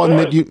Yes, is the of one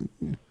course. that you.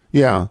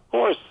 Yeah. Of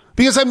course.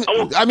 Because I'm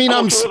okay with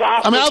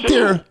Oscar, out too.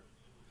 there.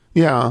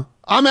 Yeah.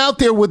 I'm out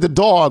there with the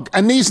dog,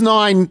 and these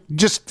 9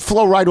 just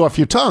flow right off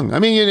your tongue. I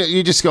mean,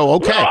 you just go,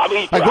 okay. No, I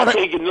mean, Like, I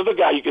think another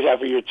guy you could have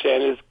for your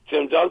 10 is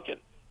Tim Duncan.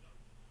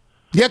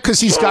 yeah, because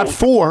he's got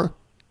 4.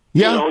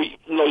 Yeah.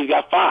 He's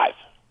got 5.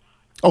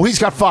 Oh, he's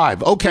got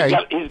 5. Okay.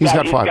 He's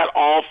got 5. He's got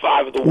all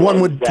 5 of the One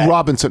ones with that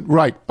Robinson.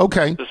 Right.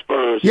 Okay. the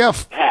Spurs Yeah.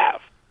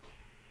 have.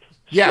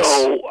 Yes.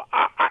 So,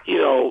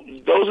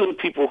 those are the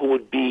people who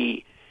would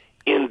be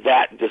in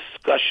that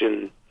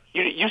discussion.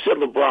 You said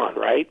LeBron,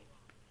 right?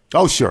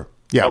 Oh, sure.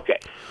 Yeah. Okay.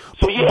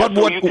 So, you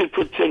could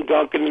put Tim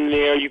Duncan in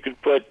there. You could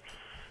put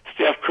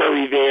Steph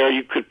Curry there.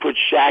 You could put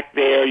Shaq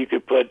there. You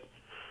could put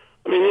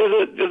 – I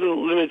mean, there's a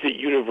limited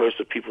universe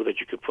of people that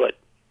you could put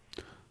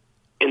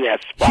in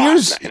that spot.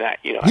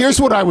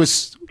 Here's what I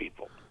was –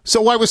 people.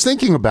 So I was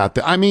thinking about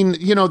that. I mean,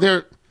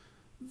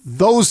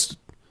 those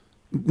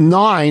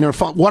 9 are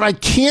fun. What I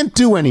can't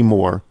do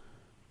anymore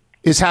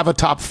is have a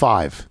top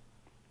 5.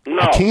 No.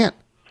 I can't.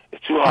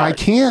 It's too hard. I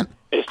can't.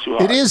 It's too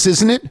hard. It is,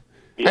 isn't it?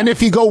 Yeah. And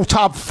if you go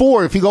top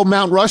 4, if you go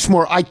Mount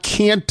Rushmore, I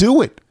can't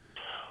do it.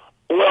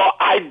 Well,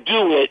 I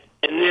do it,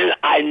 and then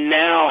I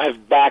now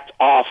have backed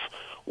off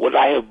what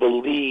I have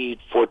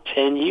believed for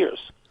 10 years.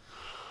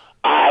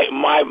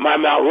 My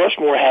Mount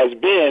Rushmore has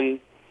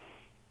been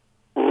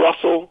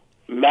Russell,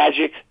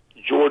 Magic,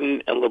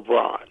 Jordan, and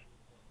LeBron.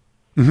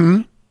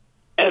 Mm-hmm.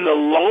 And the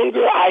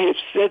longer I have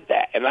said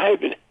that, and I have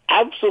been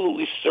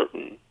absolutely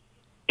certain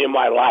in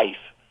my life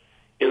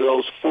in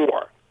those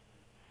 4,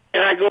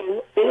 and I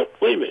go,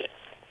 wait a minute.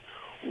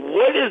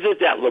 What is it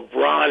that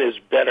LeBron is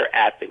better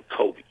at than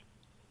Kobe?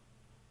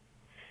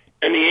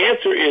 And the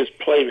answer is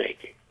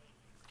playmaking.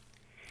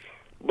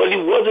 But he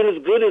wasn't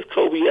as good as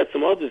Kobe at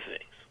some other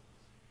things.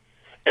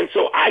 And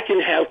so I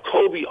can have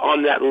Kobe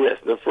on that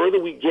list. The further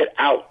we get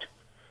out,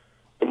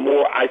 the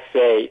more I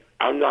say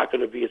I'm not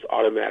going to be as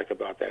automatic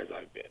about that as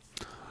I've been.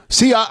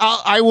 See,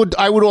 I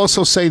would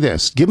also say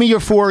this. Give me your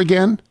 4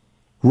 again.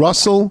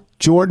 Russell,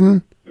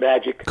 Jordan,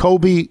 Magic,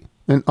 Kobe,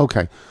 and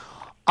okay.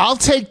 I'll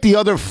take the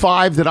other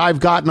 5 that I've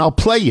got and I'll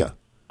play you.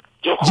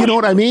 Do you know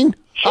what I mean?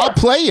 Sure. I'll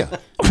play you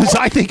because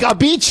I think I'll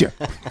beat you.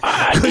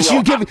 Because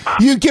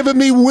you've given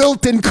me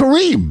Wilt and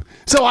Kareem,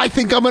 so I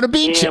think I'm going to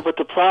beat you. Yeah, but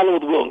the problem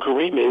with Wilt and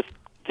Kareem is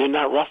they're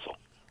not Russell.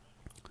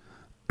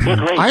 They're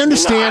great. I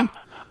understand.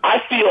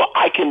 I feel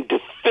I can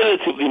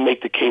definitively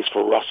make the case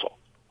for Russell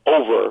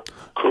over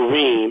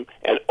Kareem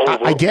and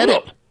over I get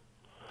Wilt. it.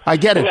 I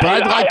get it, but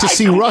I'd like to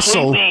see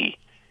Russell.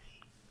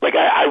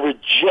 I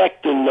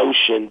reject the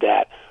notion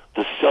that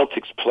the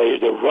Celtics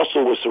players, that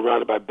Russell was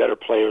surrounded by better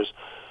players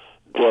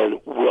than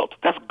Wilt.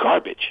 That's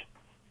garbage.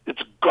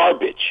 It's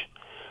garbage.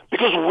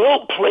 Because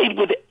Wilt played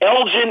with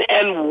Elgin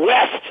and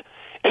West,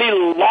 and he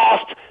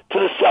lost to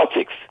the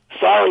Celtics.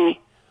 Sorry.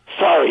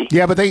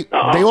 Yeah, but they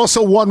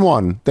also won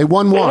 1. They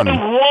won 1. They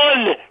won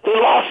 1. They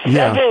lost 7.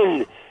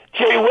 Yeah.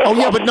 Jerry West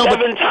lost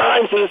 7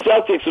 times to the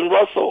Celtics and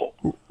Russell.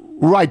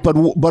 Right, but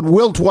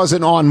Wilt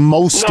wasn't on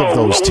most of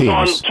those Wilt teams.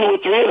 was on 2 or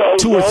 3 of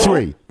those. 2 or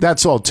 3.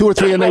 That's all. 2 or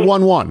 3, and they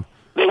won 1.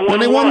 They won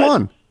They won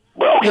 1.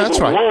 Well, okay, yeah, that's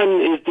right.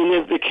 1 is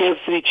the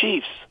Kansas City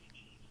Chiefs.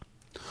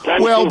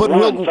 Well, but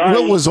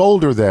Wilt was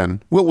older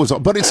then.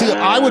 But see,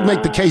 I would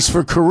make the case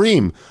for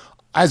Kareem.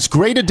 As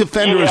great a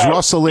defender as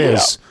Russell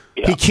is,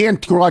 he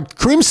can't guard.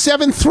 Kareem's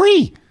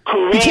 7'3".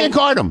 He can't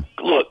guard him.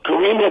 Look,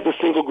 Kareem had the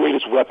single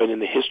greatest weapon in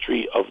the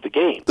history of the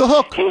game. The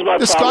hook. Here's my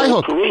the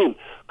problem skyhook. with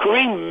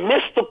Kareem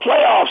missed the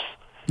playoffs.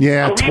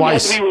 Yeah, Kareem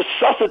twice. had to be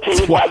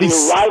resuscitated by the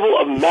arrival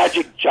of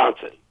Magic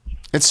Johnson.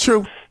 It's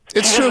true.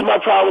 It's true. This is my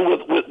problem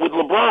with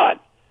LeBron.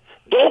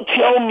 Don't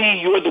tell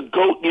me you're the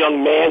GOAT,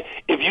 young man,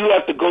 if you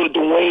have to go to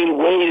Dwayne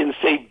Wade and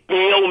say,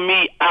 bail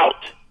me out.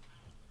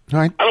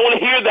 Right. I don't want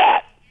to hear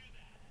that.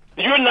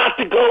 You're not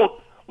the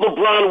GOAT.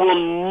 LeBron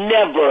will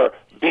never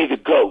be the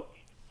GOAT.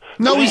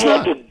 No, he's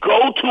not. You have to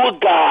go to a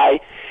guy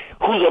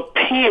who's a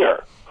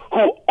peer,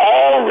 who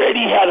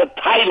already had a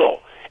title,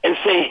 and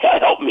say,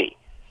 help me.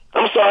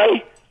 I'm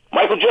sorry,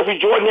 Michael Jeffrey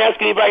Jordan ask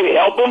anybody to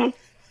help him?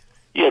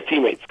 Yeah,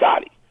 teammate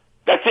Scotty.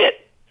 That's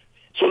it.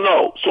 So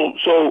no.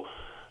 So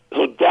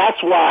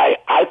that's why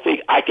I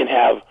think I can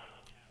have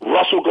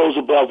Russell goes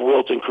above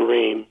Wilt and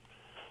Kareem,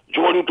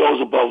 Jordan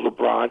goes above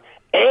LeBron,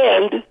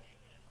 and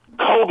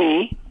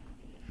Kobe.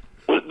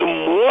 The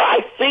more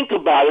I think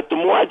about it, the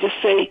more I just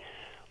say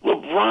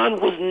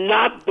LeBron was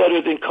not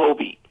better than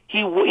Kobe. He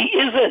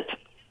isn't.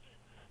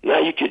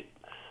 Now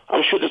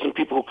I'm sure there's some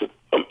people who could.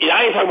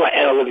 I ain't talking about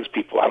analytics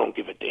people. I don't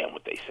give a damn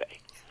what they say.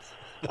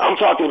 I'm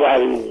talking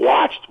about having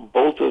watched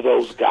both of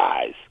those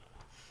guys,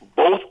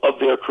 both of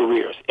their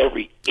careers,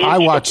 every inch I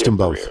watched them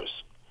both.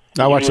 Careers.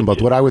 I watched them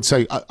both. What I would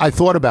say, I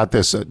thought about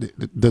this.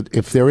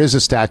 If there is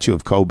a statue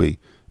of Kobe,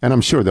 and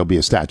I'm sure there'll be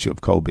a statue of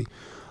Kobe,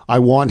 I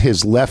want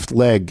his left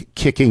leg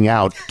kicking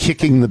out,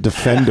 kicking the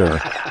defender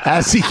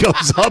as he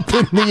goes up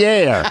in the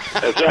air.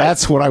 That's right.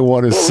 That's what I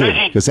want to see.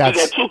 Reggie Because did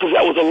that too, because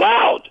that was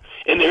allowed,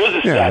 and there is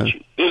a statue.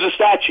 There's a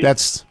statue.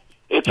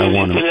 It's in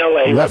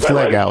L.A. Left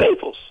leg out.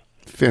 Staples.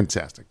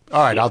 Fantastic.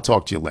 All right, I'll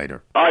talk to you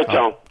later. All right,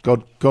 Tom.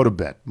 Go to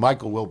bed.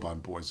 Michael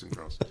Wilbon, boys and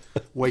girls.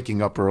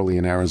 Waking up early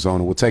in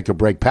Arizona. We'll take a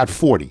break. Pat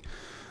 40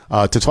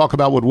 to talk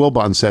about what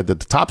Wilbon said, that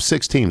the top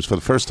 6 teams, for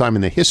the first time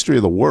in the history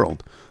of the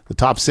world, the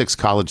top 6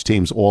 college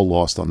teams all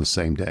lost on the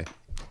same day.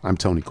 I'm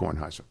Tony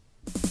Kornheiser.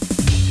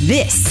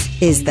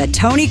 This is the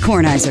Tony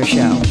Kornheiser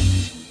Show.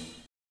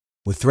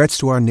 With threats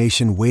to our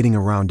nation waiting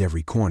around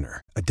every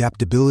corner,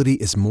 adaptability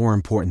is more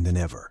important than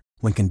ever.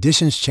 When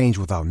conditions change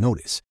without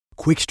notice,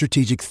 quick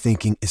strategic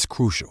thinking is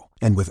crucial.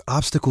 And with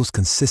obstacles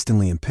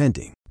consistently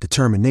impending,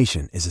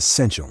 determination is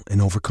essential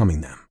in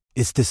overcoming them.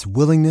 It's this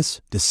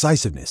willingness,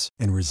 decisiveness,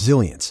 and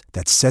resilience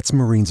that sets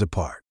Marines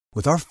apart.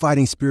 With our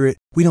fighting spirit,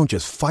 we don't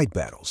just fight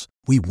battles,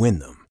 we win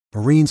them.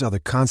 Marines are the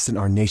constant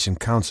our nation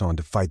counts on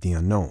to fight the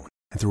unknown.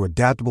 And through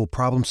adaptable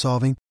problem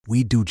solving,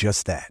 we do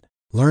just that.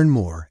 Learn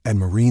more at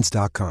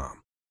Marines.com.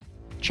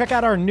 Check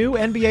out our new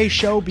NBA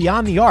show,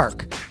 Beyond the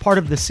Arc, part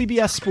of the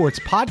CBS Sports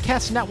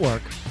Podcast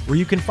Network, where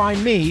you can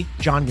find me,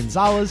 John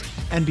Gonzalez,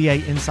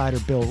 NBA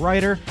insider Bill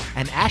Ryder,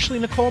 and Ashley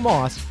Nicole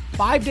Moss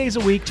 5 days a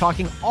week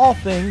talking all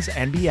things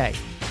NBA.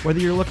 Whether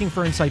you're looking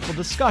for insightful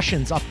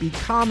discussions, upbeat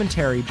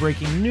commentary,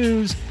 breaking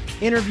news,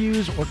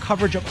 interviews, or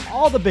coverage of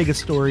all the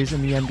biggest stories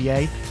in the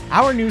NBA,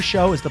 our new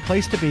show is the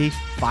place to be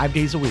 5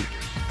 days a week.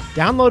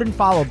 Download and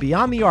follow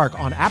Beyond the Arc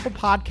on Apple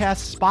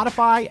Podcasts,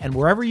 Spotify, and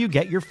wherever you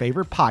get your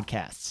favorite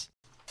podcasts.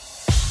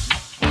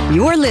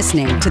 You're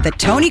listening to the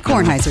Tony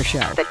Kornheiser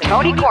Show. The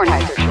Tony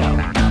Kornheiser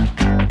Show.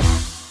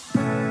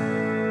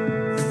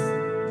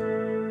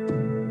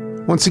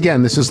 Once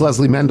again, this is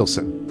Leslie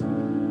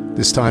Mendelson.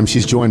 This time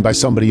she's joined by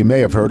somebody you may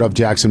have heard of,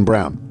 Jackson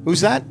Brown.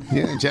 Who's that?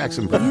 Yeah,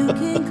 Jackson Brown.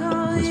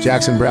 As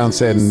Jackson Brown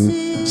said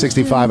in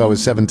 65, I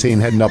was 17,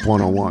 heading up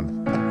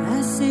 101.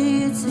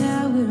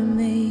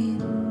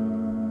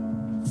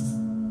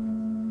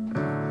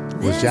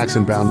 As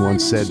Jackson Brown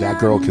once said, that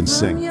girl can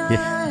sing.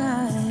 Yeah.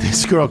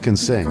 This girl can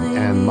sing.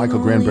 And Michael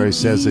Granberry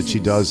says that she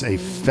does a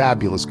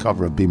fabulous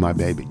cover of Be My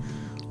Baby,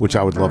 which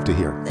I would love to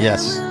hear.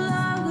 Yes.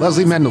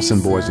 Leslie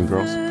Mendelson, boys and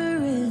girls.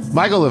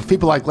 Michael, if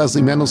people like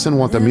Leslie Mendelson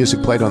want their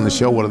music played on the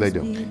show, what do they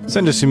do?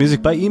 Send us your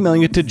music by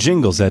emailing it to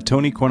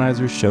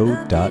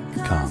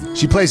jingles@TonyKornheiserShow.com.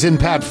 She plays in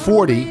Pat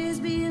 40,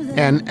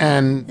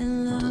 and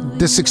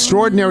this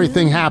extraordinary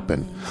thing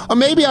happened. Or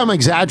maybe I'm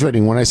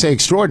exaggerating when I say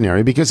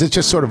extraordinary, because it's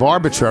just sort of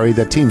arbitrary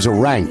that teams are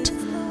ranked.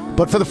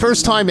 But for the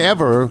first time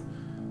ever,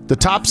 the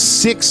top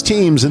 6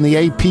 teams in the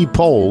AP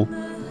poll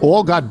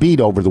all got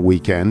beat over the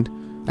weekend,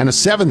 and a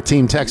 7th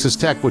team, Texas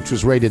Tech, which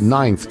was rated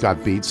 9th,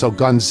 got beat. So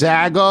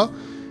Gonzaga,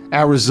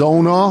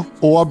 Arizona,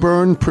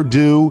 Auburn,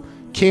 Purdue,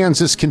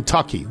 Kansas,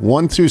 Kentucky,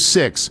 1 through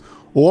 6,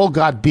 all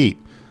got beat.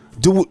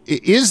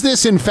 Is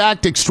this in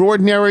fact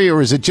extraordinary,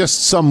 or is it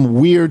just some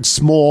weird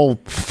small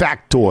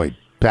factoid,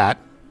 Pat?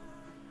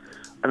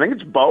 I think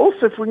it's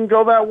both, if we can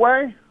go that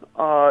way.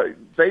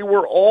 They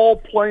were all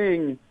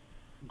playing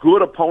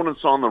good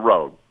opponents on the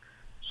road.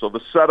 So the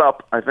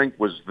setup, I think,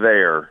 was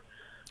there.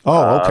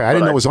 Oh, okay. I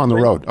didn't know it was on the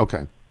road.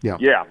 Okay. Yeah.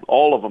 Yeah,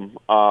 all of them.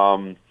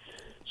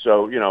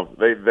 So, you know,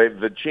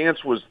 the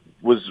chance was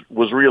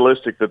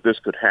realistic that this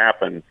could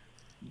happen.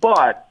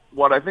 But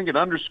what I think it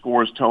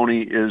underscores,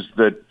 Tony, is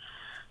that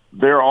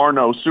there are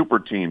no super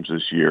teams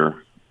this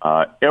year.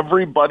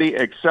 Everybody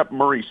except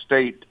Murray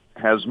State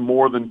has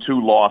more than 2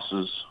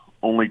 losses.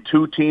 Only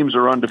 2 teams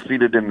are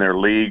undefeated in their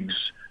leagues.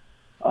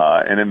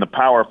 And in the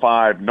Power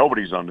 5,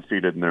 nobody's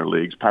undefeated in their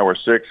leagues. Power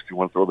 6, if you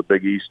want to throw the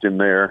Big East in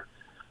there.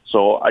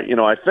 So,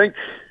 I think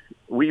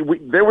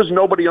there was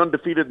nobody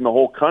undefeated in the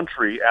whole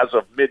country as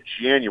of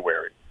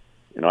mid-January.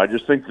 I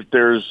just think that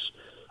there's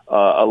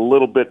a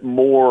little bit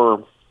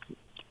more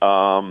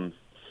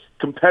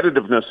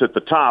competitiveness at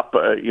the top,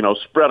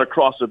 spread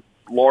across a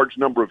large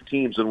number of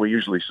teams than we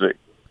usually see.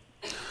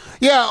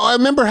 Yeah, I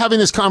remember having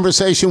this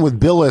conversation with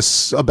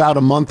Billis about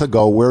a month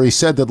ago where he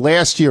said that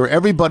last year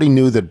everybody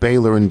knew that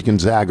Baylor and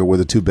Gonzaga were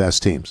the 2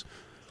 best teams.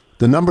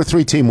 The number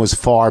 3 team was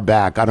far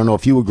back. I don't know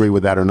if you agree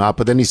with that or not,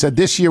 but then he said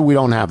this year we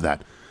don't have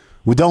that.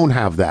 We don't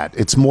have that.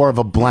 It's more of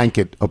a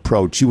blanket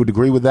approach. You would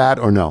agree with that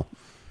or no?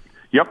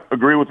 Yep,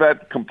 agree with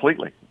that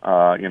completely.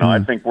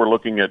 I think we're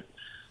looking at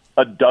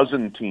a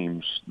dozen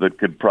teams that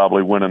could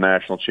probably win a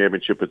national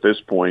championship at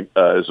this point,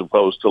 as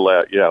opposed to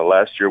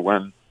last year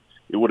when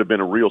it would have been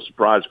a real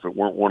surprise if it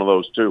weren't one of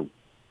those 2.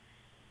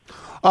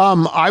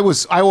 I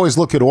always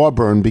look at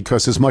Auburn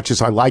because as much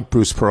as I like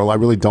Bruce Pearl, I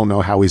really don't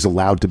know how he's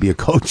allowed to be a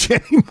coach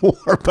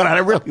anymore, but I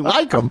really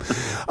like him.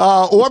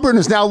 Auburn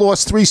has now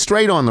lost 3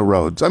 straight on the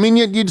road. I mean,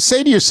 you'd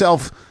say to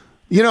yourself,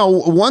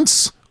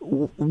 once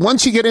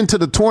you get into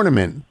the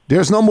tournament,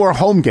 there's no more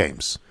home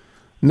games.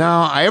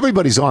 Now,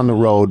 everybody's on the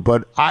road,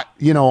 but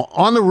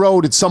on the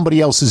road at somebody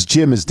else's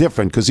gym is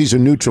different because these are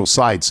neutral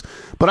sites.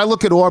 But I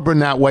look at Auburn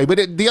that way.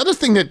 But the other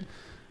thing that,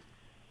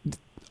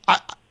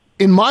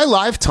 in my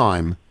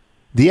lifetime,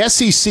 the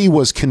SEC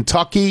was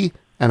Kentucky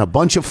and a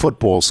bunch of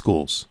football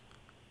schools.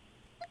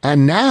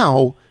 And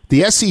now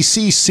the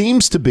SEC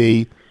seems to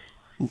be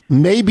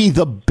maybe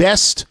the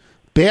best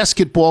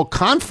basketball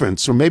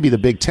conference, or maybe the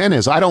Big Ten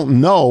is. I don't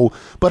know.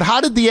 But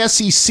how did the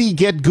SEC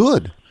get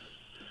good?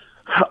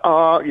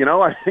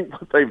 I think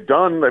what they've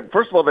done,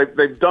 first of all,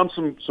 they've done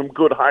some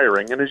good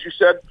hiring. And as you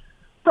said,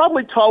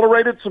 probably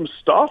tolerated some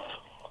stuff,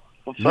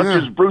 such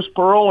as Bruce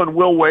Pearl and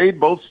Will Wade,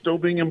 both still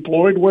being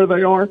employed where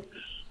they are.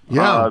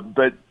 Yeah.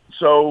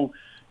 So,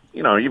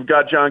 you've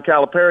got John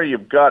Calipari,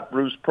 you've got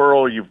Bruce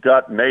Pearl, you've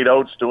got Nate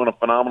Oates doing a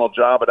phenomenal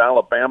job at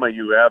Alabama.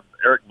 You have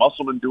Eric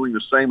Musselman doing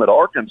the same at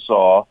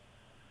Arkansas.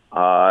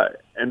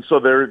 And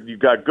so you've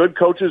got good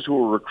coaches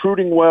who are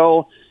recruiting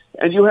well,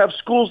 and you have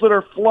schools that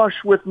are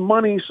flush with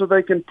money so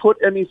they can put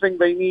anything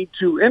they need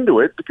to into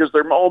it because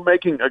they're all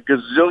making a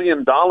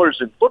gazillion dollars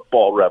in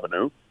football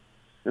revenue.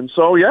 And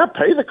so,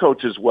 pay the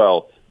coaches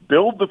well,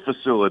 build the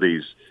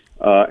facilities,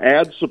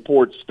 add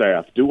support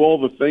staff, do all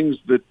the things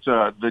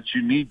that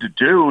you need to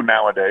do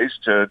nowadays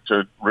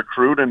to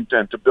recruit and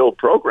to build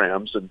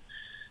programs. And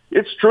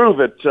it's true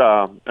that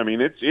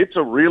it's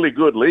a really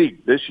good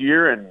league this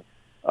year, and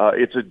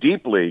it's a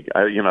deep league.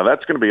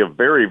 That's going to be a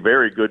very,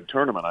 very good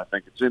tournament. I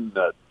think it's in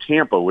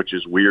Tampa, which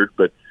is weird,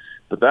 but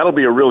that'll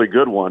be a really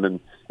good one. And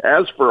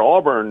as for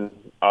Auburn,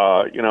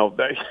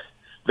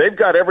 they've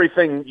got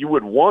everything you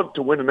would want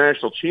to win a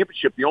national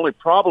championship. The only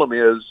problem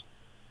is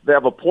they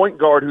have a point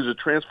guard who's a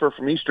transfer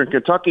from Eastern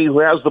Kentucky who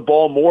has the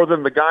ball more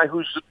than the guy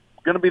who's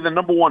going to be the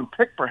number 1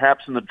 pick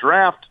perhaps in the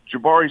draft,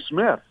 Jabari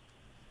Smith.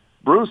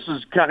 Bruce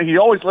is he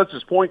always lets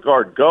his point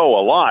guard go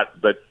a lot,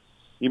 but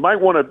you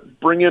might want to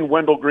bring in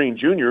Wendell Green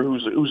Jr.,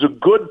 who's a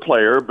good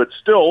player, but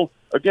still,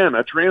 again,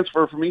 a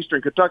transfer from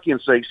Eastern Kentucky,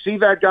 and say, see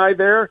that guy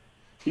there?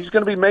 He's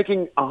going to be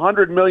making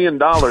 $100 million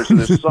in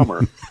this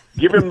summer.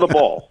 Give him the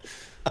ball.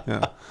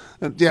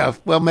 Yeah,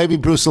 well, maybe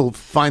Bruce will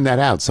find that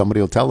out. Somebody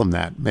will tell him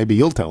that. Maybe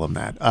you'll tell him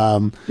that.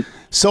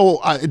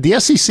 So the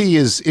SEC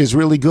is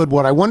really good.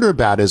 What I wonder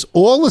about is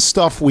all the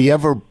stuff we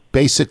ever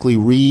basically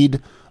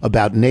read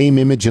about name,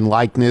 image, and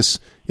likeness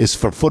is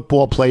for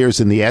football players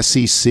in the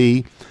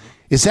SEC.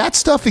 Is that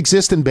stuff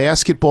exist in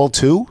basketball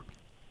too?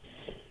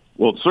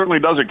 Well, it certainly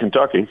does at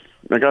Kentucky.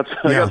 They got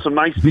some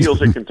nice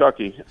deals at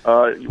Kentucky.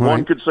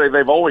 One could say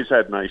they've always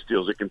had nice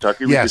deals at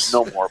Kentucky. We just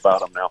know more about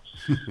them now.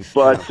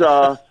 But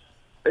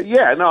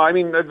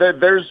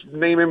there's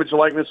name, image,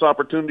 likeness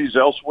opportunities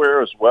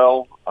elsewhere as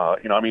well.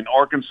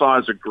 Arkansas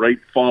has a great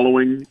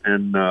following,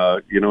 and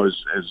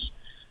has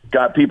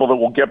got people that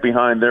will get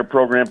behind their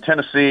program.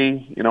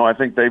 Tennessee, I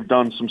think they've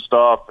done some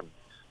stuff,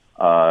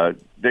 and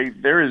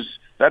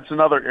that's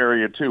another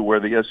area too where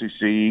the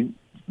SEC,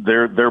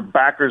 their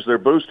backers, their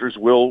boosters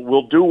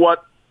will do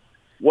what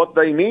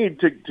they need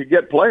to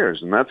get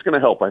players, and that's going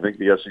to help, I think,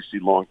 the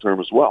SEC long term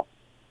as well.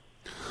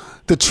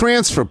 The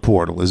transfer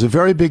portal is a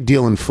very big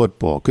deal in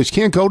football because you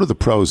can't go to the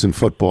pros in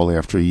football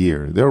after a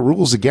year. There are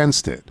rules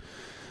against it.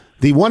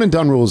 The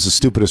one-and-done rule is the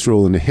stupidest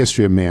rule in the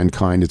history of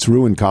mankind. It's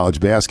ruined college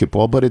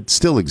basketball, but it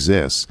still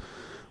exists.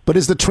 But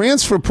is the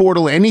transfer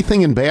portal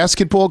anything in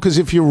basketball? Because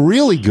if you're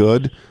really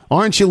good,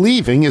 aren't you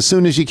leaving as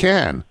soon as you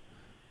can?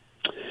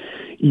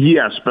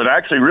 Yes, but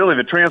actually, really,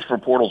 the transfer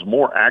portal is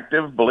more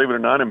active, believe it or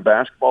not, in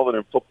basketball than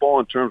in football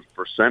in terms of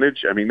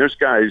percentage. I mean, there's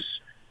guys,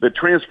 the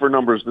transfer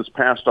numbers this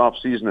past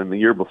offseason and the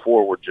year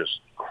before were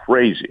just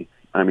crazy.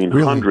 I mean,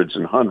 really? Hundreds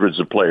and hundreds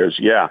of players,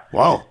 yeah.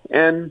 Wow.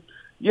 And,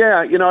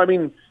 yeah,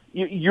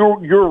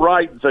 you're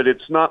right that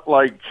it's not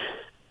like,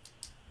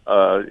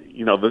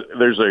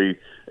 there's a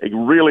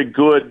really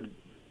good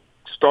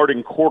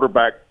starting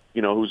quarterback,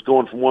 who's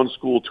going from one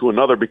school to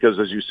another because,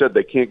 as you said,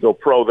 they can't go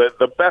pro.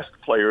 The best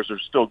players are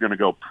still going to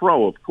go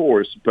pro, of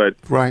course, but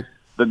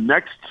the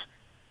next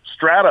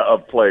strata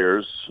of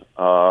players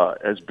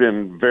has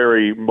been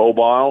very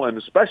mobile, and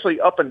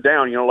especially up and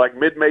down, like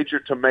mid-major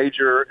to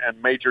major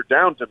and major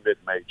down to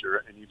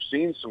mid-major. And you've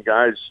seen some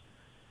guys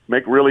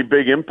make really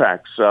big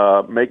impacts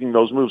making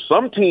those moves.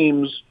 Some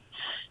teams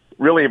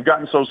really have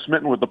gotten so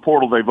smitten with the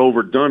portal they've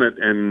overdone it,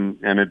 and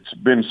it's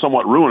been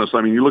somewhat ruinous.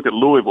 I mean, you look at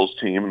Louisville's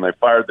team, and they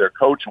fired their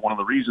coach, and one of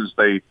the reasons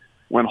they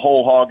went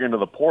whole hog into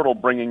the portal,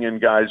 bringing in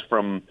guys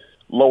from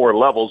lower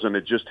levels, and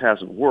it just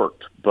hasn't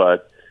worked.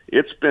 But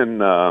it's been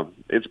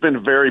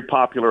very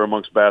popular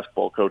amongst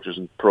basketball coaches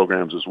and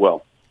programs as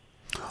well.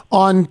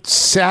 On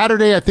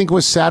Saturday, I think it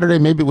was Saturday,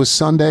 maybe it was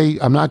Sunday,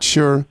 I'm not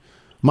sure,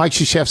 Mike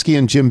Krzyzewski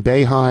and Jim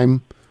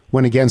Boeheim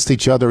went against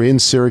each other in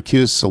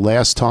Syracuse the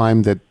last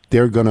time that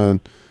they're going to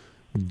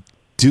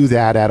do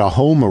that at a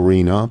home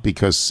arena,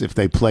 because if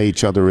they play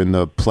each other in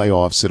the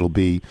playoffs, it'll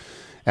be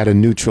at a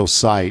neutral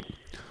site.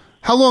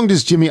 How long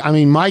does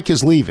Mike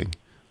is leaving.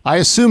 I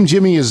assume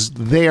Jimmy is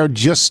there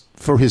just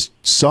for his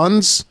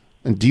sons.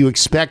 And do you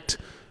expect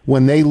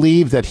when they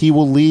leave that he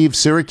will leave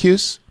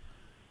Syracuse?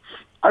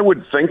 I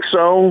would think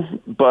so,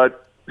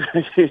 but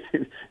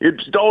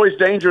it's always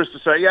dangerous to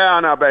say, yeah,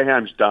 no,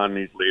 Boeheim's done,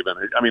 he's leaving.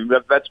 I mean,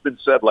 that's been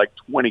said like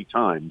 20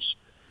 times.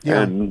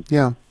 Yeah, and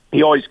yeah.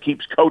 He always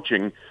keeps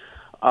coaching.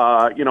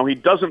 He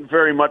doesn't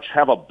very much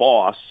have a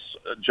boss.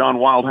 John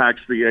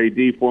Wildhack's the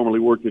AD, formerly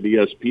worked at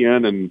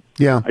ESPN, and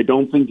I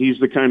don't think he's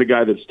the kind of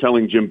guy that's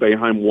telling Jim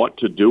Boeheim what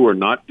to do or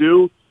not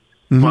do.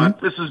 Mm-hmm.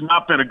 But this has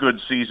not been a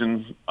good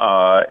season,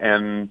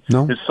 and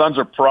his sons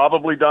are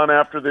probably done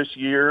after this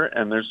year,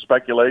 and there's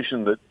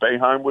speculation that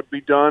Boeheim would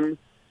be done.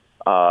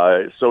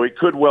 So it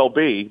could well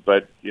be,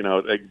 but,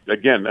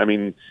 again, I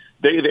mean,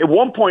 at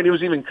one point it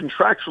was even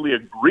contractually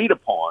agreed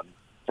upon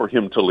for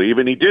him to leave,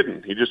 and he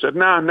didn't. He just said,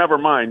 nah, never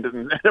mind.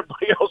 And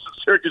everybody else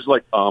at Syracuse is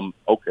like,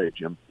 okay,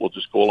 Jim, we'll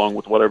just go along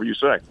with whatever you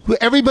say.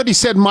 Everybody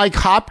said Mike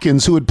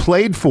Hopkins, who had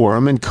played for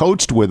him and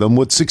coached with him,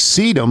 would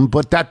succeed him,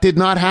 but that did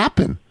not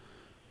happen.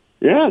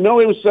 Yeah, no,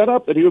 it was set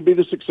up that he would be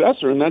the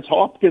successor, and that's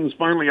Hopkins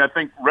finally, I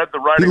think, read the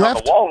writing on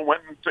the wall and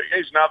went into,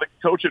 he's now the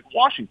coach at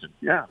Washington.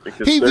 Yeah,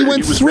 because he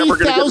went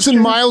 3,000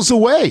 miles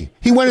away.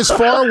 He went as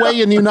far away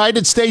in the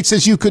United States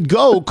as you could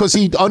go because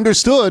he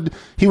understood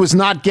he was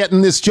not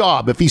getting this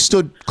job. If he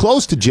stood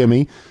close to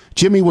Jimmy,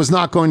 Jimmy was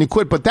not going to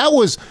quit. But that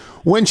was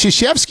when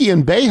Krzyzewski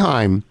and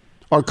Boeheim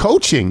are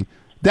coaching.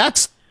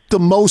 That's the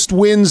most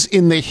wins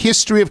in the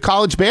history of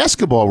college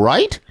basketball,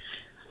 right?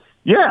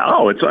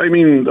 Yeah.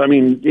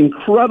 It's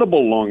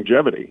incredible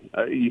longevity.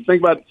 You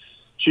think about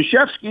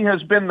Krzyzewski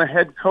has been the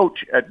head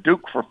coach at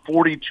Duke for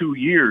 42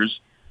 years,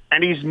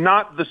 and he's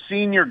not the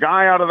senior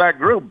guy out of that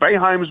group.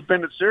 Boeheim's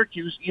been at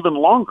Syracuse even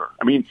longer.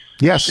 I mean,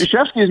 yes.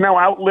 Krzyzewski has now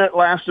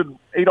outlasted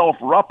Adolph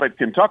Rupp at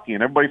Kentucky,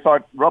 and everybody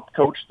thought Rupp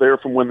coached there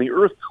from when the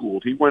earth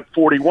cooled. He went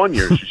 41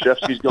 years.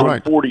 Krzyzewski's gone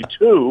right.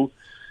 42,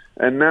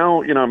 and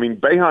now,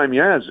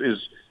 Boeheim,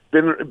 is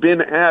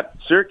been at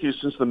Syracuse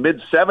since the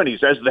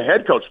mid-'70s as the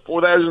head coach.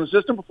 Before that, as an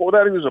assistant. Before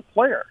that, he was a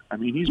player. I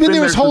mean, he's been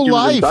there his since whole he was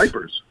life. in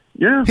diapers.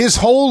 Yeah. His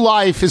whole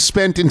life is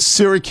spent in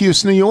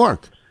Syracuse, New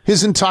York.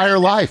 His entire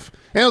life.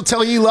 And he'll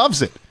tell you he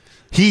loves it.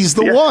 He's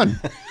the one.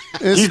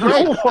 It's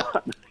great.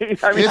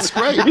 It's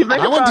great.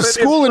 I went to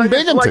school in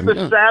Binghamton. It's like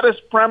the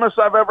saddest premise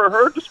I've ever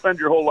heard, to spend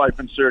your whole life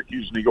in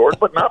Syracuse, New York,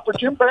 but not for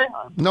Jim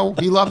Boeheim. No,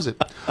 he loves it.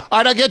 All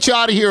right, I'll get you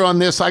out of here on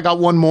this. I got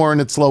one more,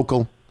 and it's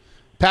local.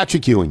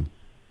 Patrick Ewing.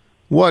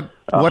 What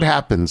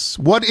happens?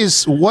 What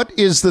is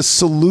the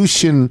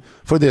solution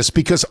for this?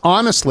 Because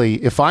honestly,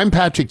 if I'm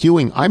Patrick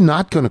Ewing, I'm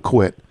not going to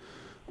quit,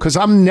 because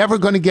I'm never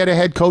going to get a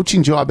head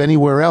coaching job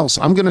anywhere else.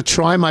 I'm going to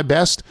try my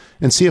best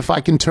and see if I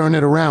can turn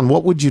it around.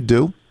 What would you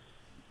do?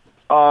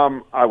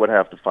 I would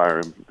have to fire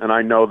him, and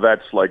I know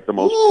that's like the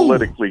most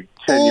politically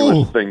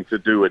tenuous thing to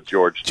do at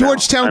Georgetown.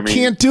 Georgetown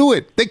can't do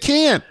it. They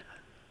can't.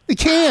 They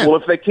can't.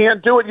 Well, if they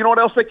can't do it, you know what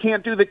else they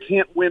can't do? They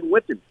can't win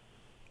with him.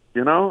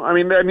 I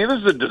mean, this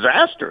is a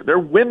disaster. They're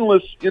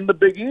winless in the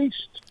Big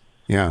East.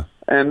 Yeah.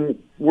 And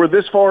we're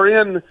this far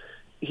in.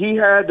 He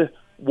had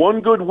one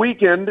good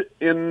weekend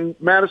in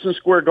Madison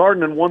Square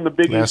Garden and won the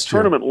Big East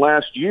tournament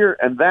last year,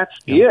 and that's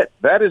it.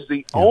 That is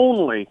the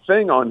only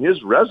thing on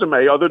his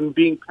resume other than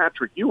being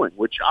Patrick Ewing,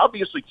 which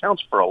obviously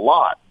counts for a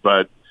lot.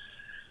 But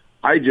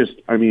at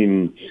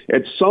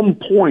some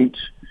point,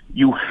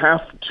 you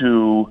have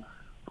to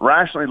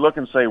rationally look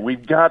and say,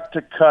 we've got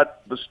to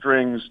cut the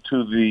strings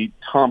to the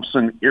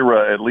Thompson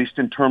era, at least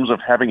in terms of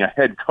having a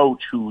head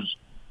coach who's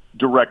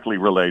directly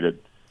related.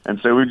 And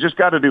so we've just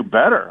got to do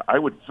better, I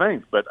would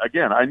think. But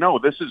again, I know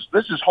this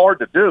is hard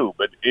to do,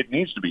 but it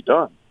needs to be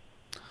done.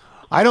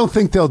 I don't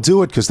think they'll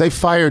do it because they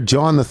fired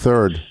John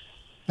III.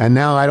 And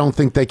now I don't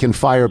think they can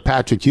fire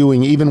Patrick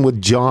Ewing, even with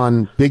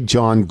Big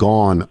John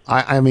gone.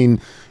 I mean,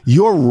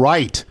 you're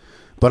right.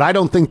 But I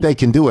don't think they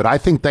can do it. I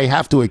think they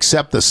have to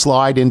accept the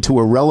slide into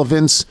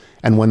irrelevance,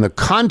 and when the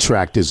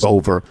contract is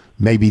over,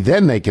 maybe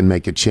then they can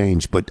make a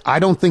change. But I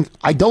don't think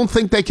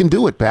they can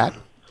do it, Pat.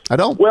 I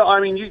don't. Well, I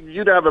mean,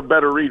 you'd have a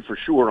better read for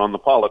sure on the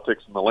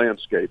politics and the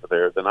landscape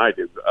there than I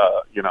do.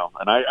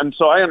 And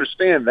so I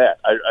understand that.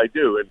 I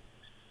do.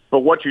 But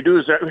what you do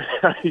is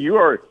that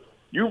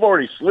you've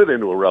already slid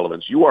into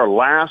irrelevance. You are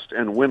last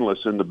and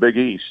winless in the Big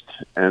East,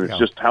 and it's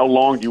just how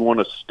long do you want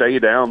to stay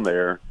down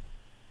there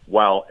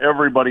while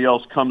everybody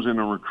else comes in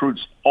and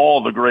recruits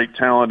all the great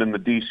talent in the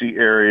D.C.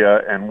 area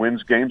and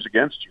wins games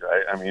against you.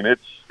 I mean,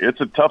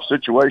 it's a tough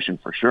situation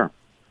for sure.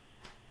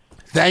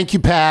 Thank you,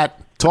 Pat.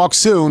 Talk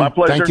soon. My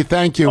pleasure.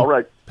 Thank you. All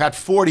right. Pat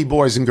 40,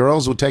 boys and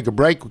girls. We'll take a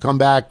break. We'll come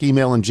back.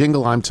 Email and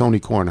jingle. I'm Tony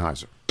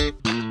Kornheiser.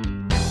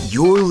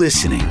 You're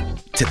listening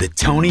to The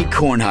Tony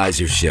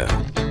Kornheiser Show.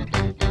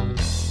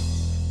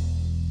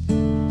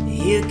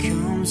 Here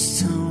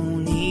comes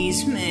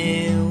Tony's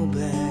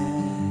mailbag.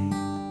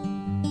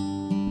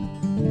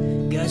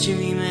 Got your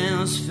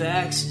emails,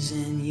 faxes,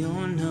 and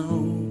your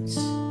notes.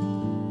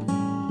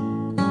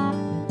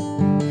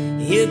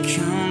 Here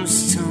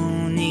comes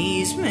Tony.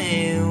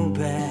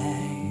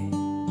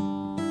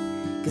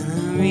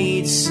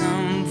 made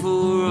some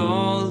for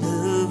all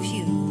of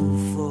you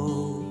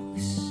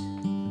folks.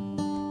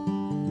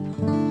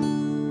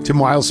 Tim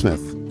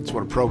Wildsmith. That's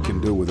what a pro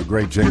can do with a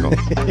great jingle.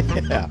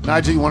 Yeah.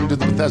 Nigel, you want to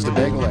do the Bethesda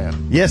Bagel ad?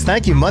 Yes,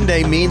 thank you.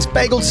 Monday means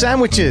bagel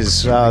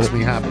sandwiches. Makes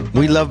me happy.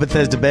 We love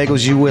Bethesda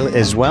Bagels. You will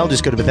as well.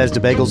 Just go to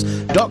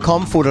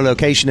BethesdaBagels.com for the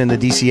location in the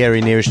DC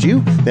area nearest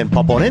you. Then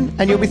pop on in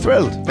and you'll be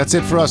thrilled. That's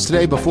it for us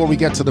today. Before we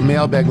get to the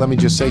mailbag, let me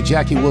just say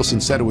Jackie Wilson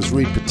said it was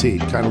Reed Petit.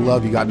 Kind of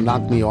love you got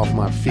knocked me off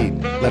my feet.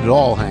 Let it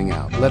all hang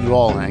out. Let it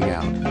all hang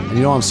out. And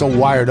you know I'm so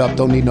wired up,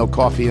 don't need no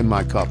coffee in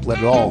my cup. Let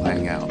it all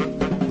hang out.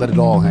 Let it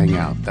all hang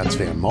out. That's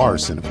Van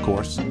Morrison, of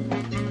course.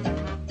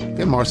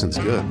 Van Morrison's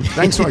good.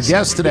 Thanks to our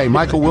guests today,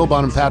 Michael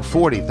Wilbon and Pat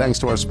Forty. Thanks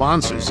to our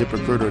sponsors,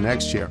 ZipRecruiter and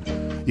XChair.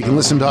 You can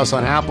listen to us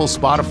on Apple,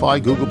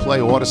 Spotify, Google Play,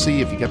 Odyssey.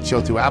 If you get the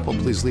show through Apple,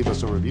 please leave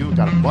us a review. We've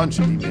got a bunch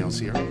of emails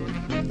here.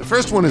 The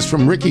first one is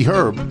from Ricky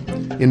Herb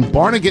in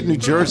Barnegat, New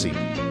Jersey.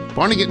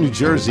 Barnegat, New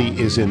Jersey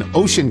is in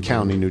Ocean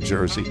County, New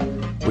Jersey,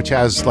 which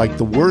has like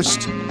the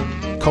worst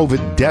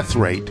COVID death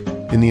rate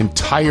in the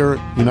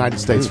entire United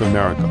States of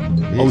America.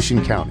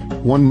 Ocean County,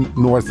 one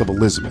north of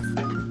Elizabeth,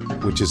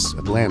 which is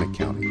Atlantic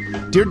County.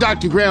 Dear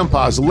Dr.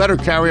 Grandpa, as a letter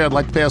carrier, I'd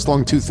like to pass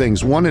along two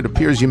things. One, it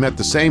appears you met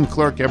the same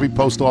clerk every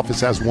post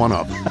office has one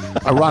of.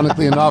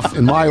 Ironically enough,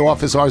 in my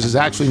office, ours is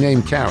actually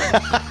named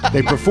Karen.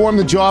 They perform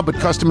the job, but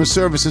customer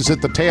service is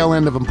at the tail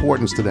end of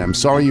importance to them.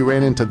 Sorry you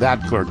ran into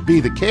that clerk. B,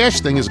 the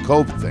cash thing is a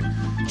COVID thing.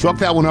 Chalk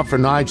that one up for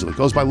Nigel. It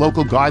goes by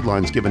local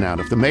guidelines given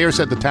out. If the mayor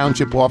said the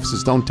township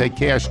offices don't take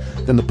cash,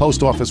 then the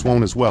post office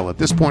won't as well. At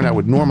this point, I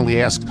would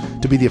normally ask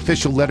to be the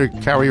official letter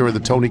carrier of the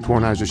Tony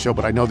Kornheiser Show,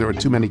 but I know there are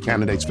too many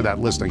candidates for that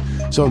listing.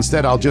 So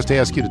instead, I'll just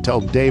ask you to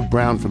tell Dave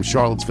Brown from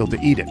Charlottesville to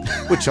eat it,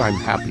 which I'm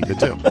happy to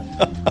do.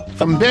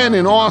 From Ben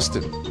in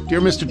Austin. Dear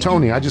Mr.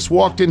 Tony, I just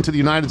walked into the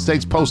United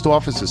States Post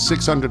Office at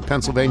 600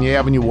 Pennsylvania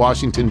Avenue,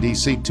 Washington,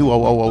 D.C.,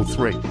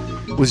 20003.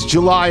 It was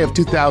July of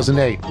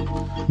 2008.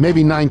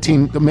 Maybe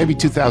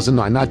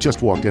 2009, not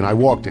just walked in, I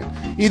walked in.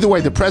 Either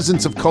way, the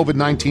presence of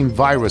COVID-19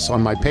 virus on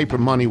my paper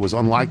money was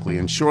unlikely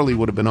and surely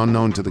would have been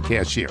unknown to the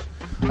cashier.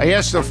 I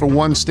asked her for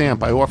one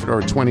stamp. I offered her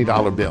a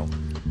 $20 bill.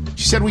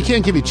 She said, we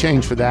can't give you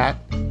change for that.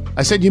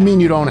 I said, you mean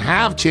you don't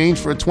have change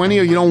for a 20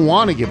 or you don't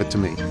want to give it to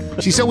me?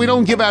 She said, we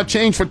don't give out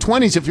change for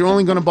 20s if you're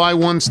only going to buy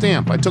one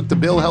stamp. I took the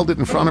bill, held it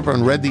in front of her,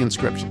 and read the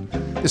inscription.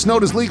 This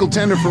note is legal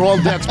tender for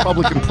all debts,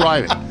 public and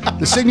private.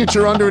 The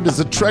signature under it is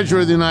the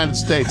Treasurer of the United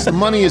States. The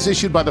money is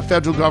issued by the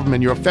federal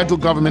government. You're a federal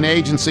government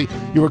agency.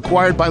 You're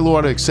required by law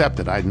to accept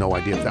it. I had no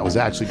idea if that was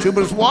actually true,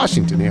 but it's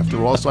Washington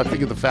after all, so I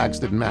figured the facts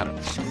didn't matter.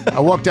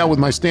 I walked out with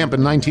my stamp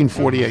in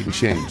 1948 and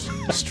change.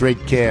 Straight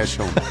cash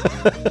home.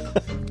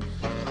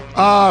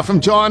 From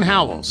John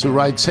Howells, who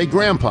writes, hey,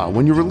 Grandpa,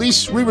 when you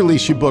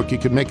re-release your book, you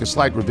could make a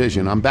slight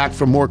revision. I'm back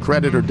for more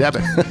credit or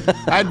debit.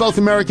 I had both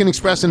American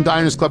Express and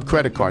Diners Club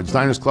credit cards.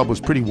 Diners Club was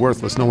pretty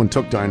worthless. No one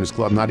took Diners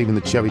Club, not even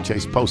the Chevy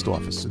Chase post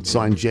office. It's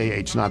signed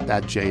JH, not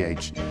that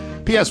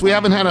JH. P.S. We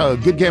haven't had a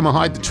good game of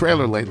hide the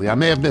trailer lately. I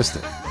may have missed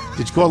it.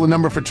 Did you call the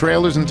number for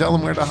trailers and tell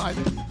them where to hide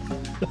it?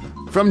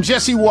 From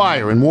Jesse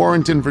Wire in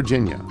Warrenton,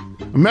 Virginia.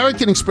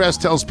 American Express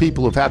tells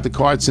people who've had the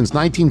card since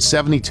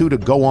 1972 to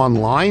go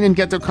online and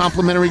get their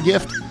complimentary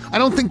gift. I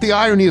don't think the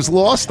irony is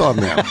lost on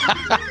them.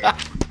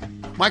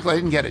 Michael, I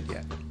didn't get it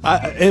yet.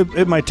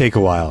 It might take a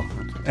while.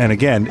 And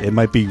again, it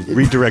might be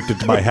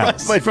redirected to my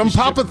house. From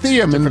Papa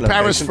Thiam in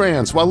Paris,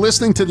 France. While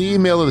listening to the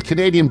email of the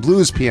Canadian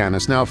blues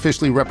pianist, now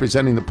officially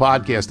representing the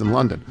podcast in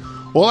London,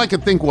 all I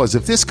could think was,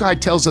 if this guy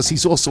tells us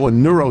he's also a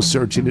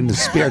neurosurgeon in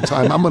his spare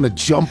time, I'm going to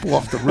jump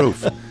off the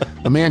roof.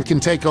 A man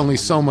can take only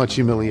so much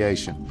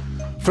humiliation.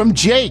 From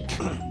Jake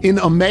in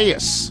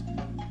Emmaus.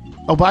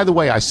 Oh, by the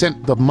way, I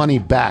sent the money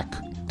back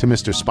to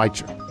Mr.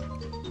 Speicher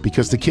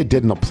because the kid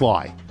didn't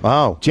apply.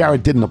 Oh.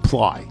 Jared didn't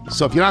apply.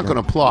 So if you're not going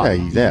to apply,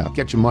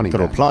 get your money back.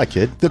 Got to apply,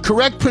 kid. The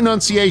correct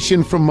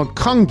pronunciation from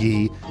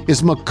Makungi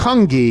is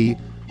Makungi,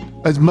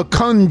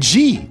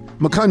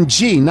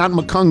 Makungi, not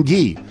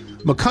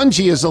Makungi.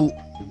 Makungi is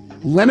a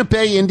Lenape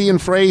Indian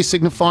phrase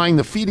signifying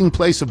the feeding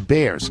place of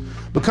bears.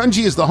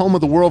 Makungi is the home of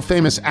the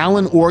world-famous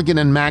Allen, Organ,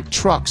 and Mack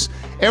trucks.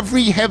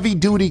 Every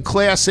heavy-duty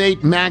Class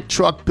 8 Mack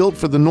truck built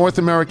for the North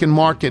American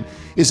market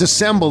is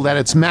assembled at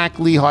its Mack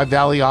Lehigh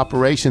Valley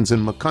operations in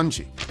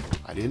Makungi.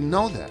 I didn't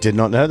know that. Did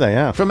not know that,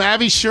 yeah. From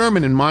Avi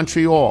Sherman in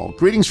Montreal.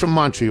 Greetings from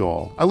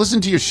Montreal. I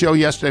listened to your show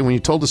yesterday when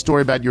you told the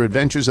story about your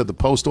adventures at the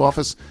post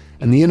office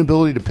and the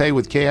inability to pay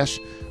with cash.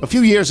 A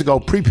few years ago,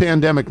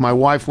 pre-pandemic, my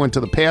wife went to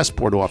the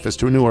passport office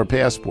to renew her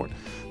passport.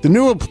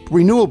 The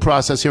renewal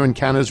process here in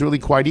Canada is really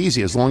quite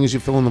easy. As long as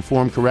you fill in the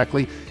form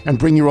correctly and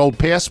bring your old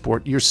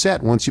passport, you're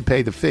set once you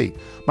pay the fee.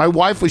 My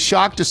wife was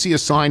shocked to see a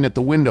sign at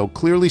the window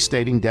clearly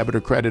stating debit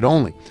or credit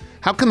only.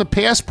 How can the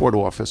passport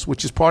office,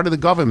 which is part of the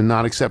government,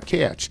 not accept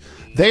cash?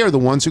 They are the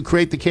ones who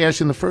create the cash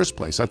in the first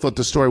place. I thought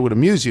the story would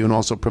amuse you and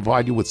also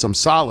provide you with some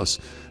solace,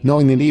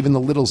 knowing that even the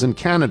littles in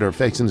Canada are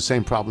facing the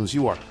same problems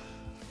you are.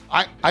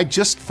 I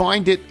just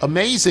find it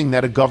amazing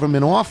that a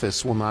government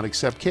office will not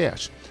accept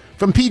cash.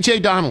 From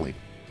PJ Donnelly.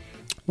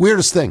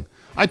 Weirdest thing.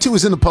 I, too,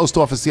 was in the post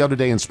office the other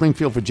day in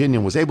Springfield, Virginia,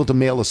 and was able to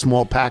mail a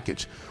small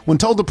package. When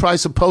told the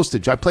price of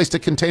postage, I placed a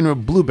container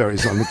of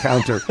blueberries on the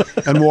counter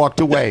and walked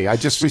away. I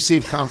just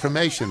received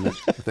confirmation that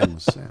the thing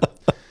was sent.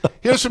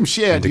 Here's from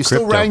Shad. You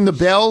still rang the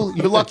bell?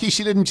 You're lucky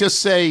she didn't just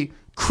say,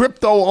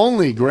 crypto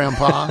only,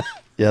 Grandpa.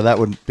 Yeah, that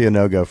would be a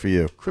no-go for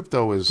you.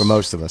 Crypto is, for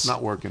most of us,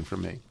 not working for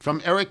me.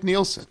 From Eric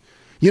Nielsen.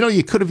 You know,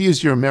 you could have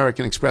used your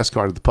American Express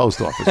card at the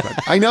post office.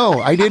 But I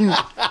know. I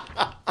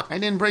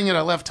didn't bring it.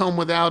 I left home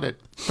without it.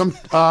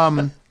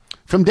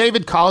 From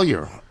David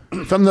Collier.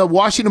 From the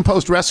Washington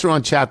Post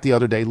restaurant chat the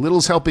other day,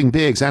 Little's Helping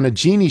Bigs, and a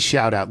genie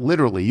shout-out,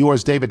 literally.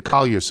 Yours, David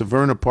Collier,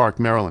 Severna Park,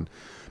 Maryland.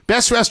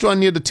 Best restaurant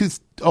near the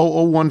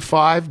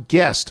 20015,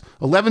 guest,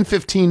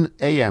 11:15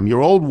 a.m. Your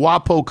old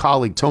WAPO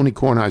colleague, Tony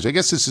Kornheiser. I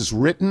guess this is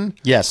written.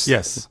 Yes.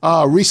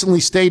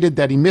 Recently stated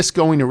that he missed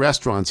going to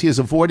restaurants. He has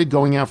avoided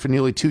going out for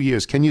nearly 2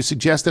 years. Can you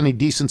suggest any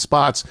decent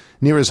spots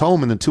near his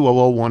home in the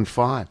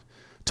 20015?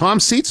 Tom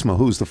Seitzma,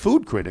 who's the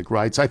food critic,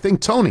 writes, I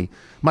think Tony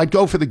might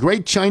go for the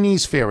Great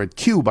Chinese Fair at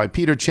Q by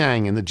Peter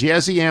Chang and the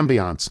jazzy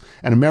ambiance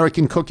and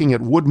American cooking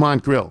at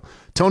Woodmont Grill.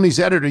 Tony's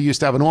editor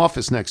used to have an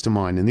office next to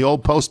mine in the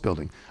old Post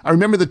building. I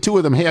remember the two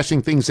of them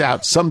hashing things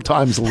out,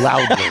 sometimes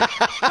loudly.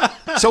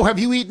 So have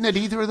you eaten at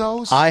either of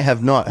those? I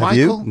have not. Have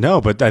Michael? you? No,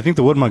 but I think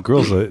the Woodmont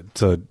Grill's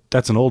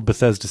that's an old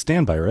Bethesda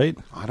standby, right?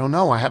 I don't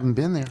know. I haven't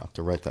been there. I'll have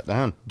to write that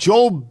down.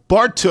 Joel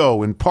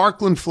Bartow in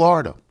Parkland,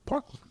 Florida.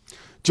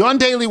 John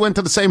Daly went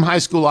to the same high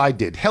school I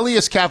did,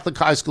 Helios Catholic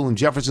High School in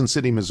Jefferson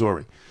City,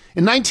 Missouri.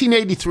 In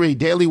 1983,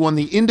 Daly won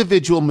the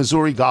individual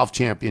Missouri Golf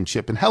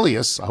Championship, and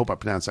Helios, I hope I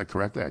pronounced that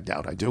correctly, I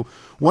doubt I do,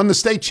 won the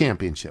state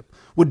championship.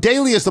 With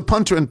Daly as the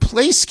punter and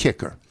place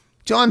kicker,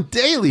 John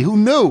Daly, who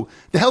knew?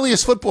 The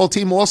Helios football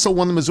team also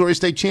won the Missouri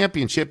State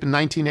Championship in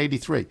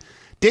 1983.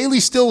 Daly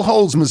still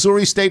holds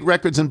Missouri State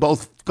records in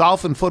both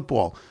golf and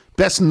football.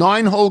 Best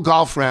 9-hole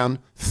golf round,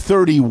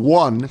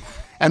 31,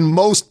 and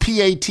most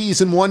PATs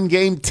in one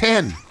game,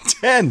 10.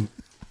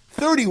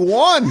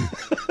 31.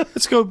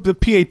 Let's go the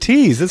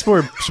PATs. That's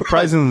more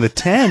surprising than the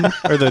 10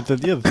 or the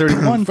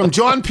 31. From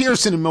John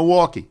Pearson in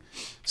Milwaukee.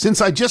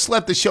 Since I just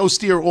let the show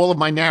steer all of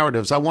my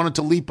narratives, I wanted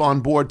to leap on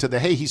board to the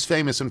hey, he's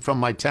famous and from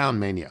my town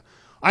mania.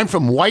 I'm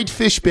from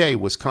Whitefish Bay,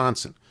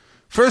 Wisconsin.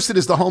 First, it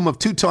is the home of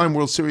two-time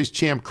World Series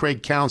champ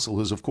Craig Counsell,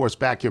 who's, of course,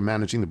 back here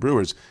managing the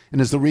Brewers, and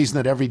is the reason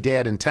that every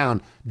dad in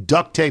town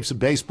duct tapes a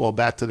baseball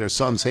bat to their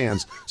son's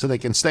hands so they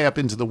can stay up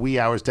into the wee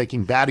hours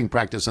taking batting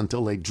practice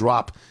until they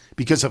drop.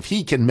 Because if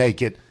he can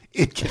make it,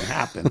 it can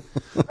happen.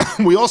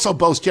 We also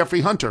boast Jeffrey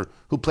Hunter,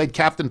 who played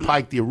Captain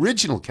Pike, the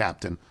original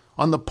captain,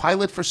 on the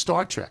pilot for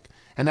Star Trek.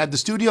 And had the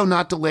studio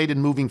not delayed in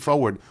moving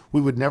forward,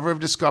 we would never have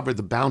discovered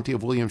the bounty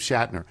of William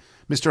Shatner.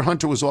 Mr.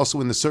 Hunter was also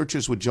in The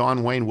Searchers with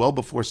John Wayne well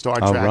before Star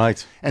Trek.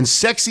 Right. And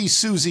Sexy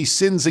Susie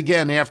sins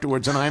again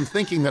afterwards, and I'm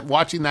thinking that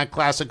watching that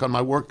classic on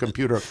my work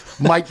computer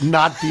might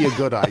not be a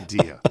good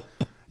idea.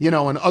 You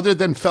know, and other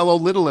than fellow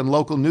Little and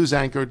local news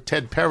anchor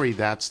Ted Perry,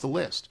 that's the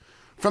list.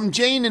 From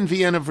Jane in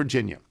Vienna,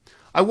 Virginia.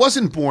 I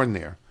wasn't born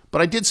there,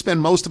 but I did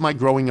spend most of my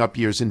growing up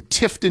years in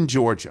Tifton,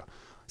 Georgia.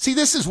 See,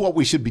 this is what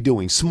we should be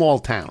doing, small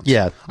towns.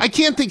 Yeah. I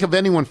can't think of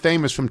anyone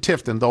famous from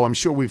Tifton, though I'm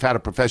sure we've had a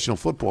professional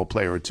football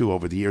player or two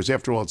over the years.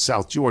 After all, it's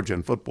South Georgia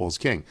and football's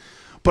king.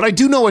 But I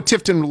do know a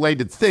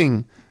Tifton-related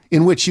thing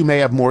in which you may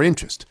have more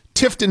interest.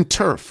 Tifton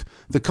Turf,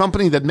 the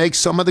company that makes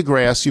some of the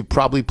grass you've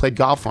probably played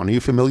golf on. Are you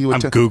familiar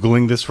with I'm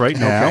Googling this right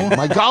now. Okay.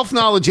 My golf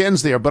knowledge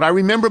ends there, but I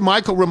remember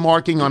Michael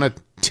remarking on a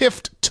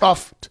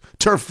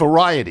Turf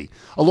variety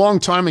a long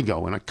time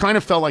ago, and I kind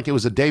of felt like it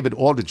was a David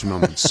Aldridge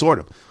moment, sort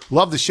of.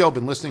 Love the show,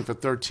 been listening for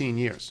 13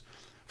 years.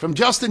 From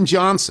Justin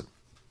Johnson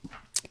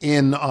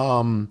in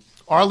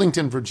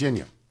Arlington,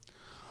 Virginia.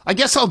 I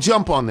guess I'll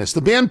jump on this.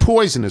 The band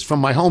Poison is from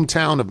my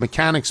hometown of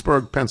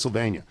Mechanicsburg,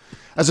 Pennsylvania.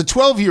 As a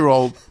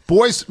 12-year-old,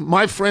 boys,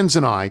 my friends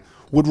and I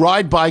would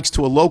ride bikes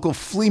to a local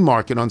flea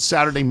market on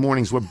Saturday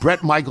mornings where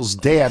Brett Michaels'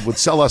 dad would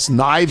sell us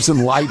knives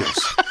and lighters.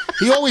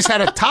 He always had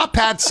a top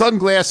hat,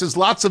 sunglasses,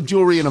 lots of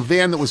jewelry, and a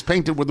van that was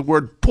painted with the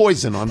word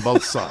poison on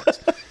both sides.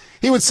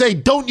 He would say,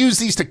 "Don't use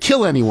these to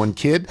kill anyone,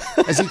 kid,"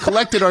 as he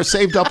collected our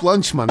saved-up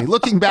lunch money.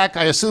 Looking back,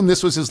 I assume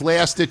this was his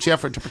last-ditch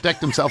effort to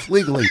protect himself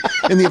legally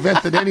in the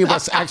event that any of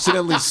us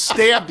accidentally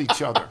stabbed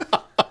each other.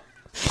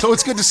 So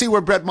it's good to see where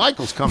Brett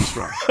Michaels comes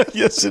from.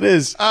 Yes, it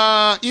is.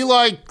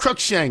 Eli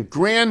Cruikshank,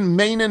 Grand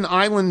Manan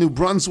Island, New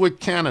Brunswick,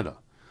 Canada.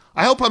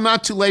 I hope I'm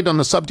not too late on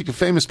the subject of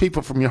famous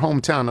people from your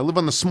hometown. I live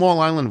on the small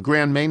island of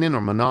Grand Manan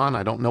or Manan,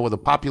 I don't know, with a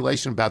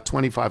population of about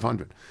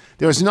 2,500.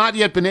 There has not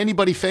yet been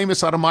anybody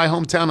famous out of my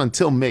hometown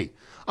until me.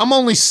 I'm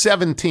only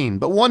 17,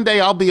 but one day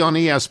I'll be on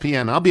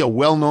ESPN. I'll be a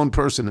well-known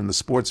person in the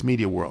sports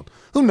media world.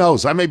 Who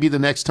knows? I may be the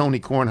next Tony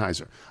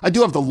Kornheiser. I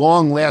do have the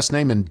long last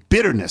name and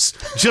bitterness,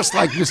 just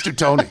like Mr.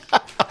 Tony.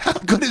 How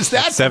good is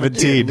that?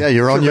 17. Yeah,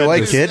 you're on your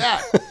way, kid.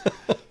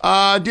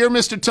 Dear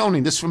Mr.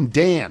 Tony, this is from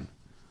Dan.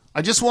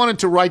 I just wanted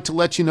to write to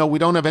let you know we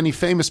don't have any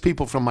famous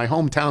people from my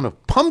hometown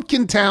of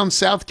Pumpkintown,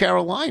 South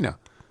Carolina.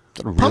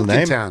 real Pumpkin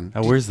name. Town.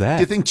 Oh, where's that?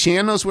 Do you think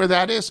Chan knows where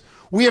that is?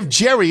 We have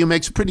Jerry, who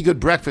makes pretty good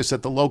breakfast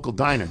at the local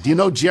diner. Do you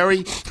know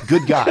Jerry?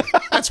 Good guy.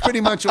 That's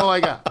pretty much all I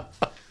got.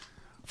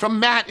 From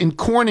Matt in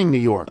Corning, New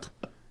York.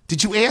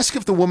 Did you ask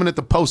if the woman at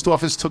the post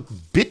office took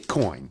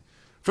Bitcoin?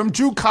 From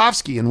Drew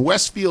Kofsky in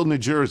Westfield, New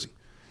Jersey.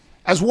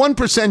 As 1%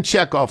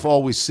 Checkoff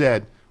always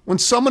said, when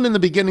someone in the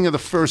beginning of the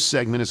first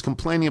segment is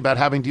complaining about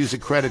having to use a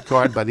credit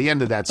card, by the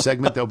end of that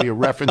segment, there'll be a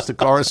reference to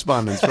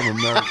correspondence from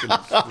American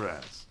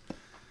Express. And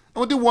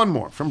we'll do one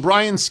more from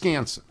Brian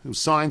Scanson, who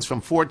signs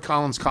from Fort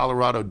Collins,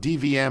 Colorado,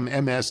 DVM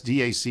MS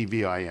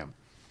DACVIM,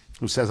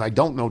 who says, I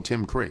don't know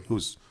Tim Cree,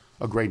 who's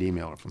a great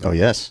emailer from Oh,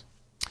 yes.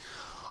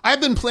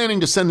 I've been planning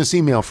to send this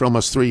email for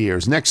almost 3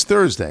 years. Next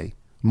Thursday,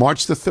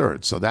 March the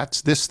 3rd, so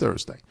that's this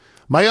Thursday.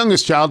 My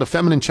youngest child, a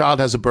feminine child,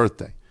 has a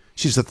birthday.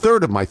 She's the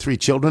third of my 3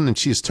 children, and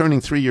she is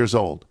turning 3 years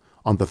old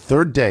on the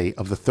 3rd day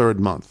of the 3rd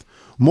month.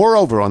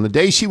 Moreover, on the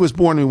day she was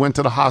born, we went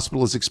to the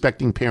hospital as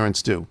expecting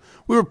parents do.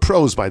 We were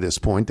pros by this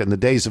point, and the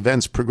day's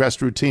events progressed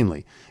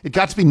routinely. It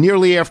got to be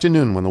nearly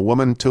afternoon when the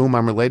woman to whom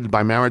I'm related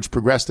by marriage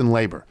progressed in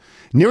labor.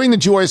 Nearing the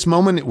joyous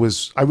moment,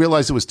 I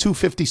realized it was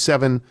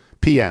 2:57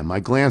 p.m. I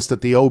glanced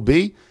at the OB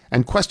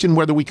and questioned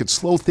whether we could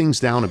slow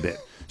things down a bit.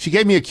 She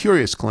gave me a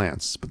curious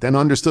glance, but then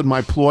understood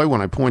my ploy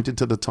when I pointed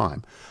to the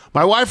time.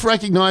 My wife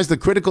recognized the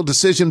critical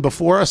decision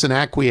before us and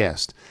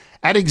acquiesced.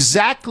 At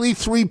exactly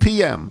 3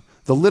 p.m.,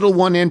 the little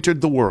one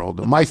entered the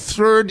world. My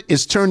third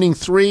is turning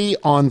 3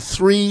 on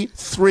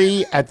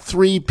 3/3 at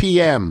 3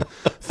 p.m.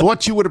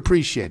 Thought you would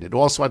appreciate it.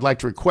 Also, I'd like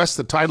to request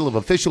the title of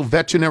official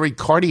veterinary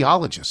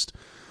cardiologist.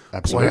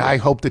 Absolutely. Boy, I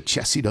hope that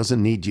Chessie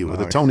doesn't need you, or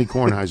the Tony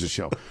Kornheiser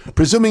Show.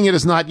 Presuming it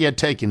is not yet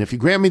taken, if you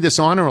grant me this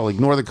honor, I'll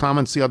ignore the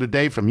comments the other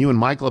day from you and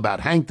Michael about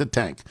Hank the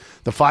Tank,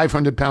 the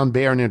 500-pound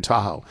bear near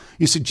Tahoe.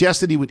 You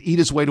suggested he would eat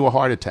his way to a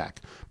heart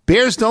attack.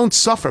 Bears don't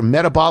suffer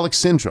metabolic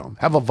syndrome,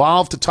 have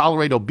evolved to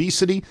tolerate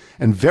obesity,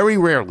 and very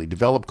rarely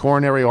develop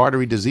coronary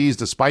artery disease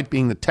despite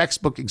being the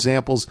textbook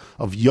examples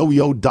of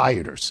yo-yo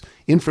dieters.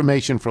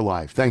 Information for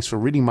life. Thanks for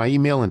reading my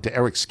email, and to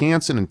Eric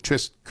Scanson and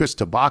Chris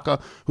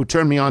Tabaka, who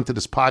turned me on to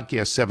this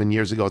podcast 7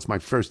 years ago. It's my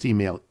first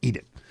email. Eat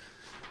it.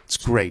 It's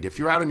great. If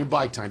you're out on your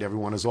bike tonight,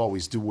 everyone, as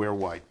always, do wear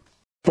white.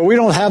 But we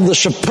don't have the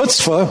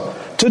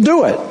chutzpah to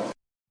do it.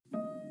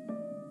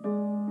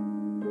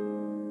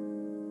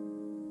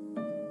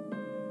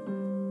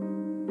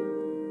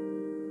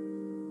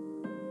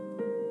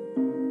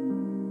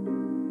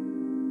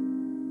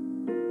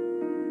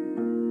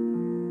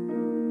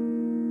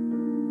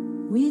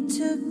 We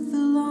took the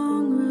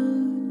long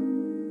road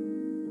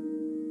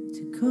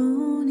to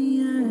Coney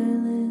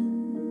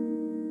Island,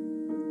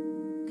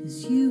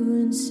 'cause you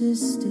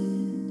insisted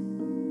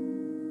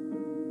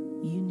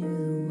you knew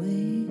the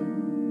way.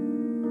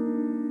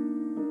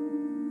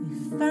 We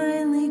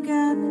finally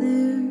got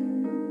there,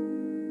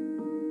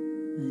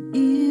 but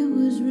it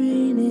was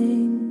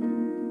raining.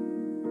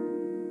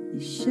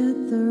 They shut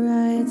the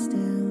rides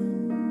down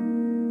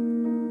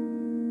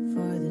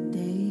for the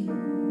day.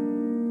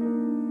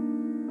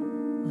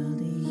 Well,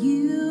 do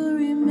you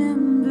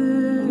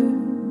remember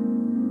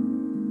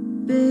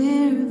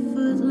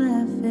barefoot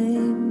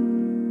laughing,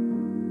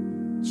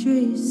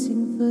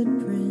 tracing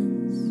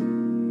footprints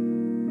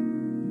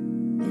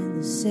in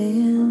the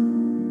sand,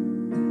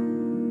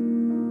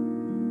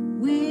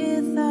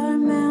 with our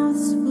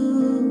mouths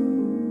full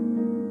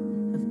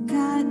of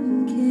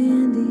cotton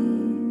candy?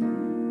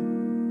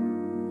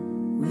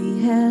 We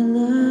had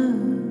love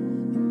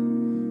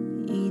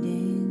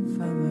eating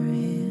from our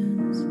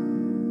hands.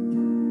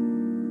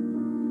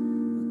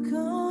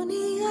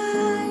 Coney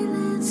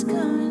Island's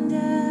coming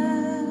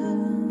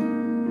down,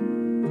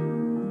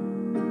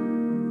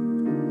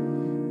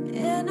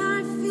 and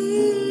our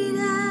feet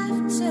have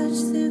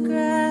touched the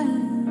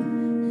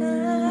ground,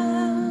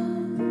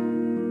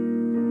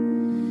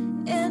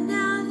 and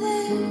now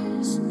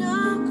there's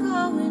no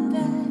going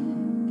back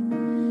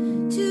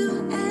to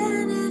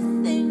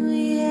anything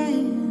we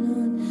had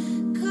on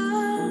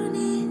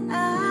Coney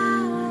Island.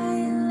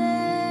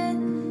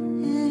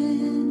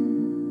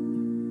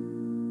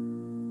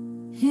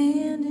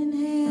 Hand in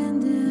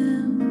hand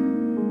down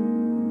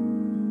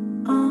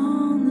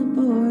on the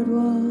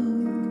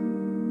boardwalk,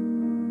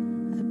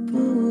 I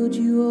pulled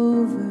you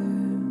over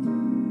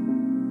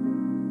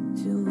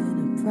to win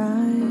a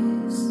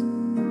prize.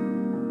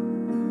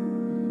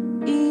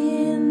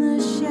 In the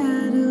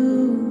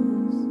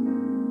shadows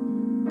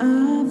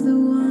of the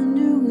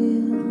Wonder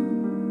Wheel,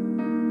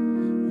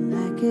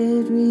 well, I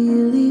could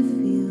really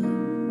feel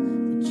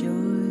the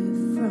joy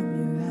from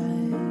your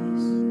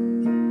eyes.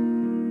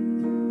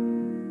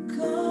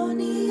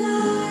 Coney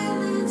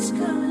Island's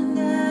coming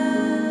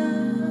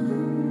down,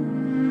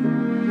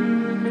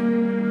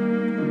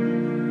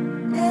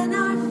 and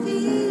our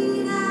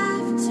feet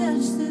have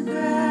touched the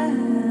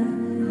ground,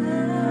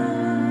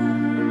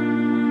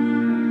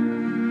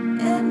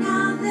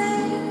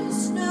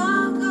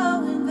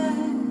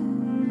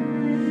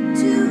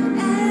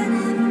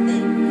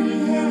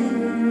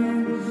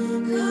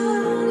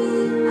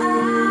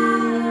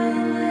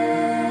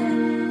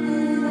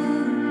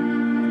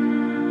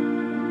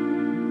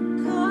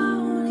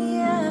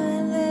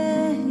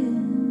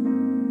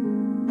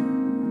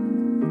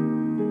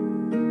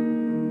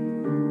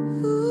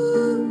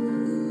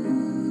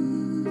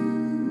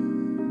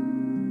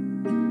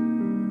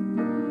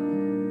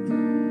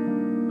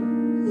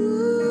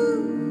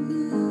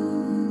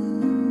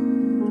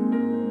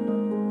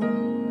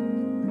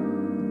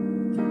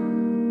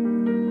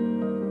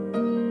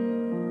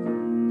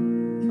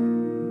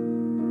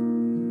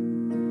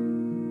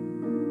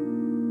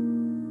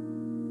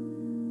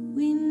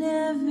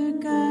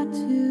 had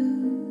to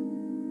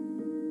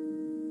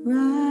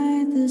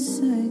ride the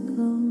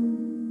cyclone,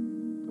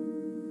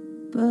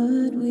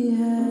 but we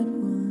had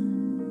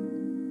one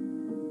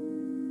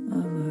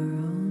of our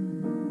own.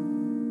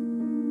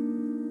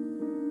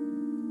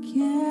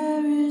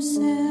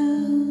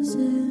 Carousels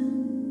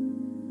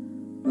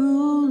and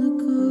roller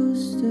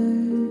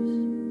coasters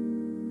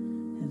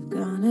have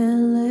gone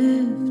and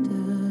left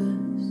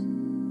us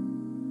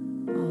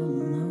all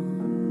alone.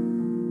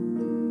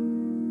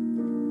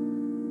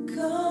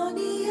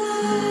 Coney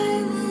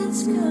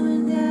Island's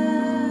coming down,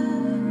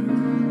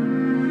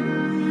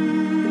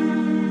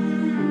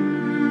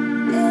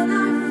 and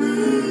our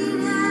feet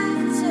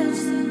have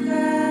touched the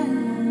ground,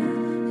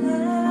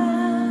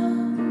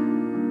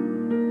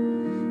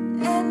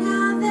 and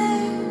now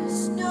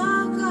there's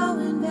no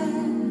going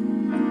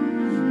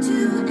back to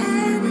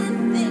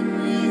anything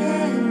we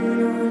had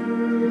on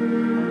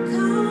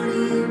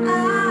Coney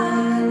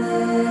Island.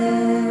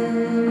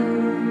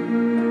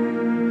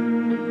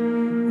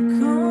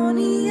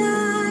 Coney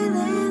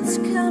Island's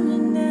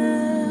coming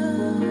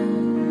now,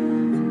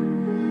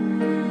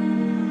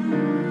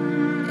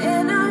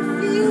 and our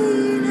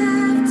feet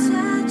have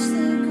touched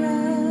the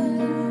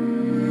ground,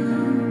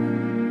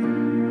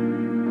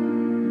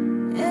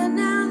 and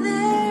now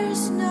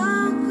there's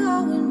no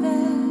going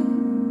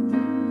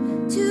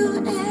back to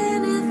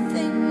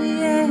anything we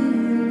had on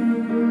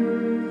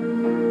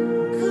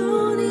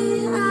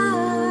Coney Island.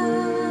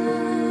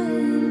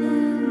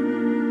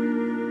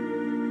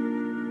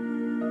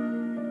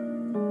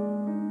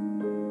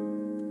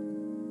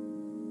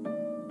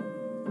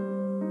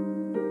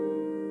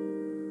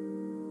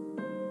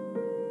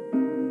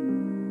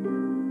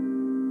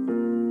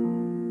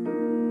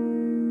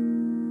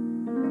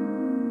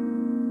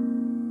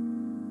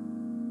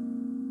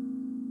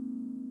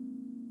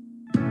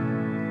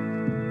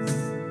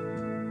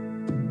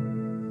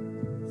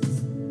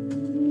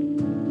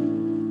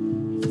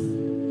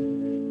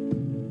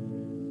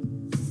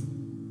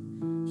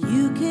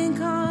 You can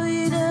call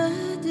it a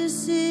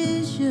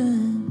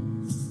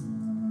decision.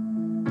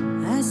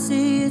 I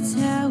say it's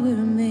how we're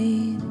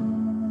made.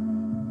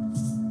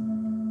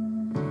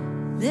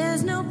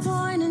 There's no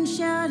point in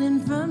shouting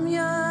from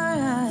your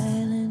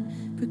island,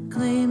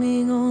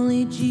 proclaiming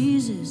only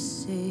Jesus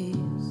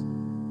saves.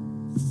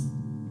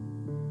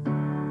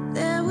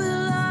 There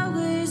will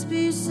always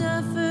be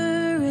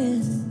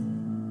suffering,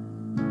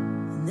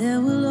 and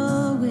there will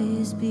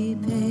always be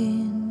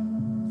pain.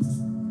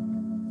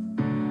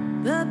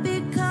 But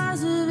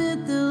because of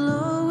it, there'll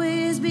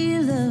always be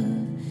love,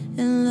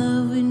 and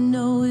love we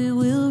know it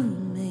will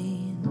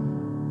remain.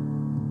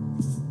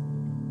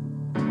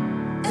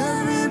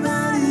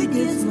 Everybody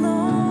gets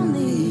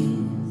lonely,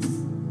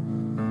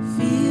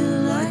 feel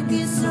like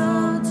it's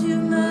all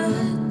too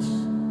much,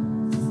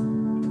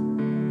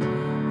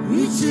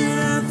 reaching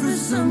out for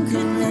some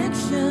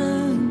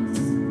connection,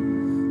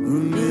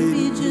 or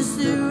maybe just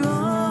their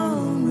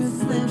own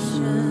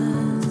reflection.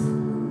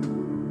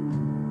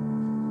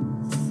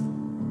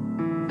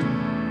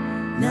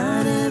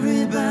 Not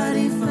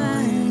everybody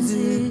finds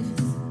it,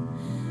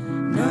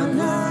 not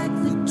like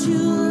the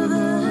two of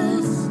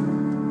us.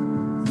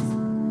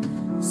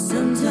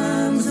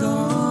 Sometimes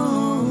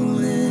all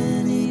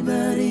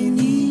anybody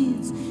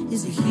needs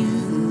is a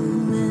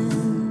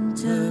human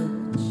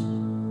touch.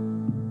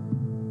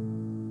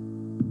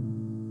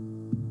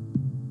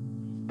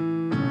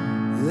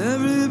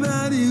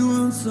 Everybody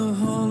wants a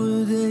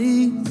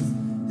holiday,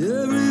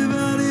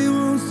 everybody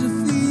wants to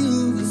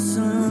feel the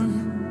sun.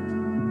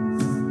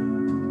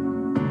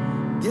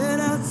 Get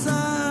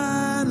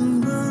outside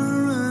and run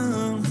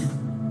around,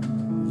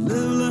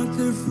 live like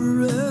they're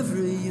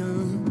forever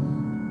young.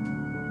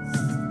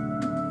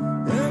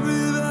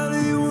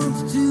 Everybody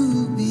wants to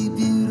be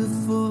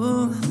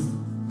beautiful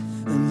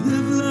and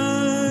live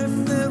life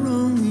their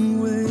own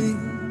way.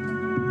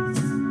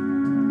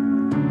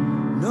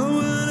 No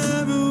one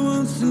ever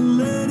wants to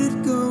let it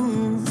go,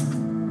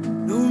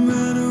 no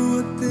matter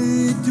what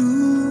they do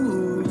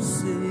or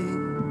say.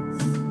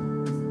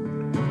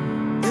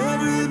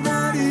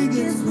 Everybody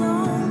gets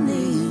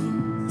lonely,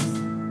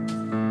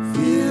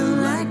 feel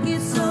like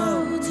it's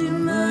all too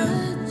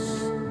much,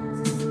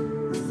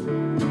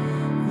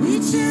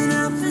 reaching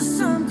out for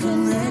some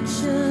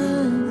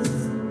connection,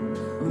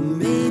 or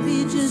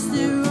maybe just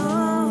their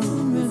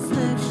own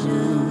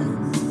reflection.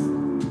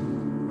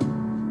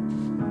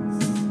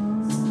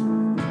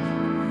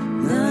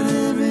 Not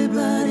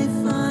everybody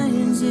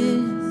finds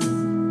it,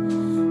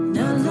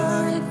 not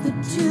like the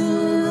two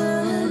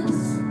of us.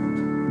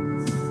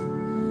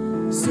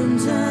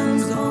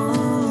 Sometimes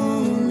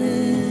all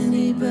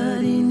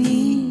anybody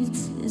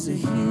needs is a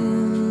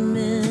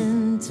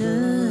human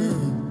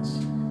touch.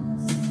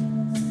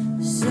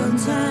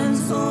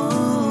 Sometimes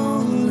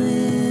all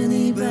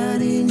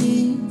anybody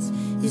needs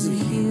is a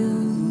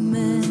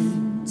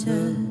human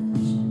touch.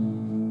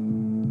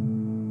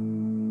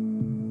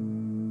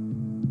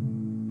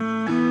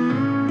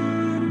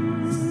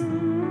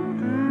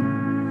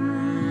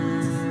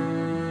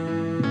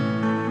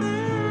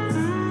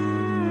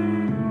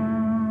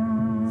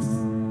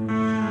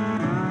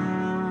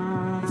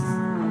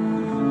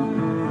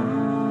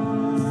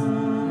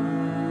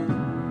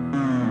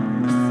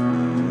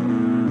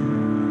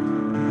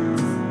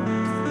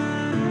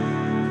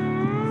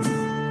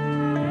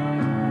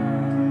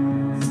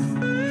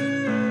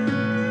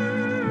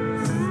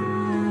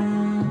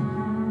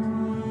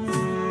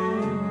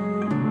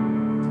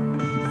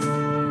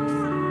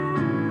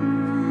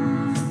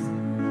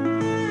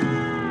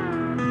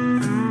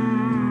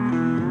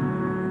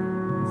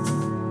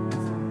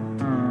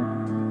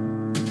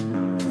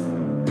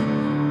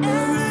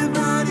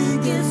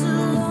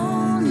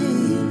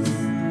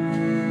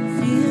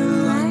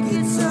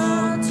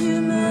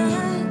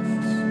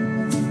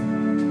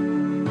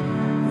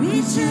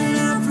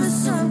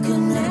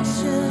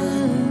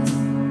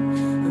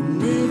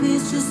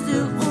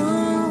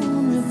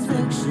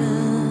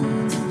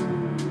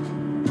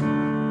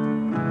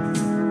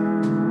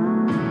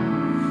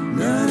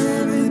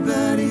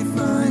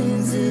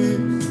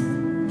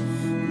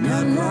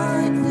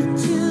 like the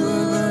two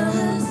of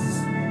us.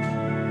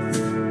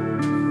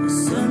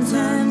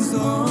 Sometimes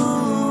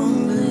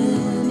all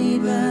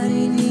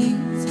anybody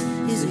needs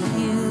is a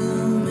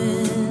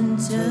human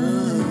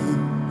touch.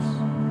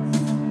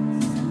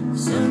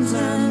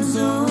 Sometimes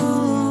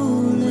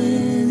all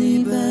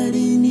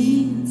anybody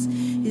needs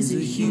is a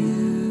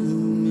human